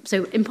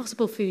 so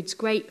Impossible Foods,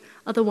 great.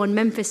 Other one,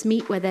 Memphis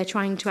Meat, where they're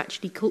trying to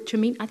actually culture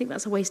meat. I think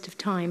that's a waste of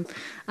time.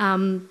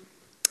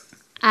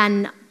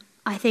 And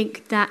I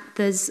think that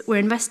we're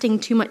investing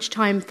too much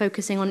time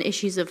focusing on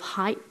issues of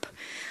hype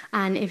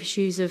and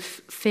issues of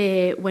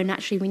fear when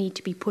actually we need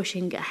to be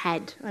pushing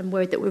ahead. I'm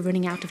worried that we're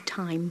running out of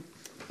time.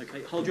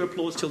 Okay, hold your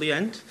applause till the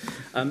end.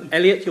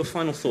 Elliot, your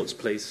final thoughts,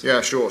 please.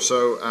 Yeah, sure.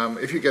 So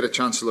if you get a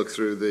chance to look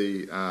through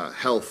the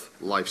Health,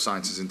 Life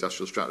Sciences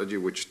Industrial Strategy,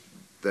 which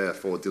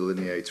therefore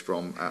delineates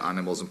from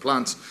animals and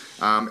plants,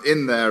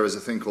 in there is a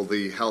thing called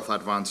the Health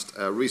Advanced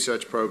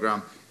Research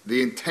Programme.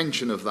 The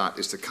intention of that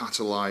is to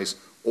catalyse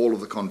all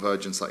of the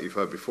convergence that you've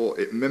heard before.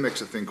 It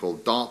mimics a thing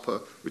called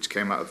DARPA, which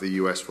came out of the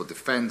US for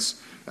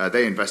defence.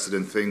 They invested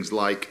in things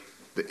like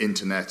the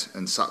internet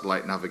and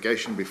satellite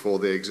navigation before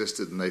they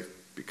existed, and they've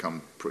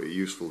become pretty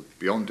useful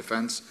beyond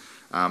defence.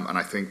 And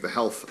I think the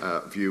health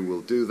view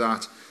will do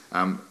that.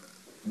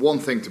 One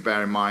thing to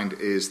bear in mind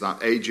is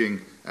that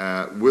ageing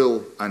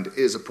will and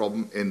is a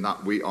problem in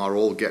that we are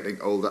all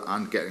getting older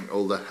and getting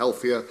older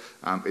healthier.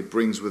 It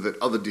brings with it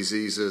other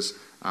diseases,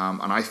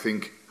 And I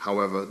think,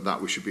 however,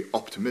 that we should be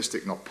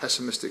optimistic, not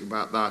pessimistic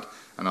about that.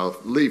 And I'll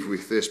leave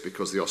with this,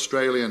 because the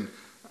Australian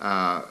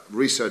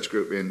research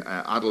group in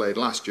Adelaide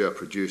last year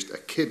produced a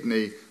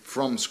kidney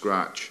from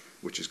scratch,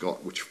 which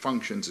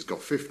functions, it's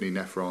got 50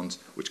 nephrons,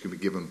 which can be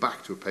given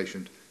back to a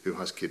patient who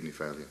has kidney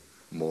failure.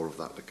 More of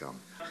that to come.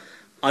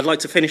 I'd like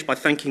to finish by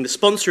thanking the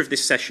sponsor of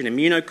this session,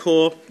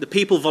 Immunocore, the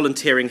people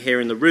volunteering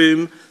here in the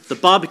room, the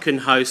Barbican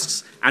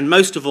hosts, and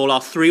most of all, our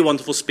three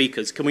wonderful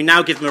speakers. Can we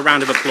now give them a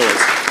round of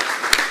applause?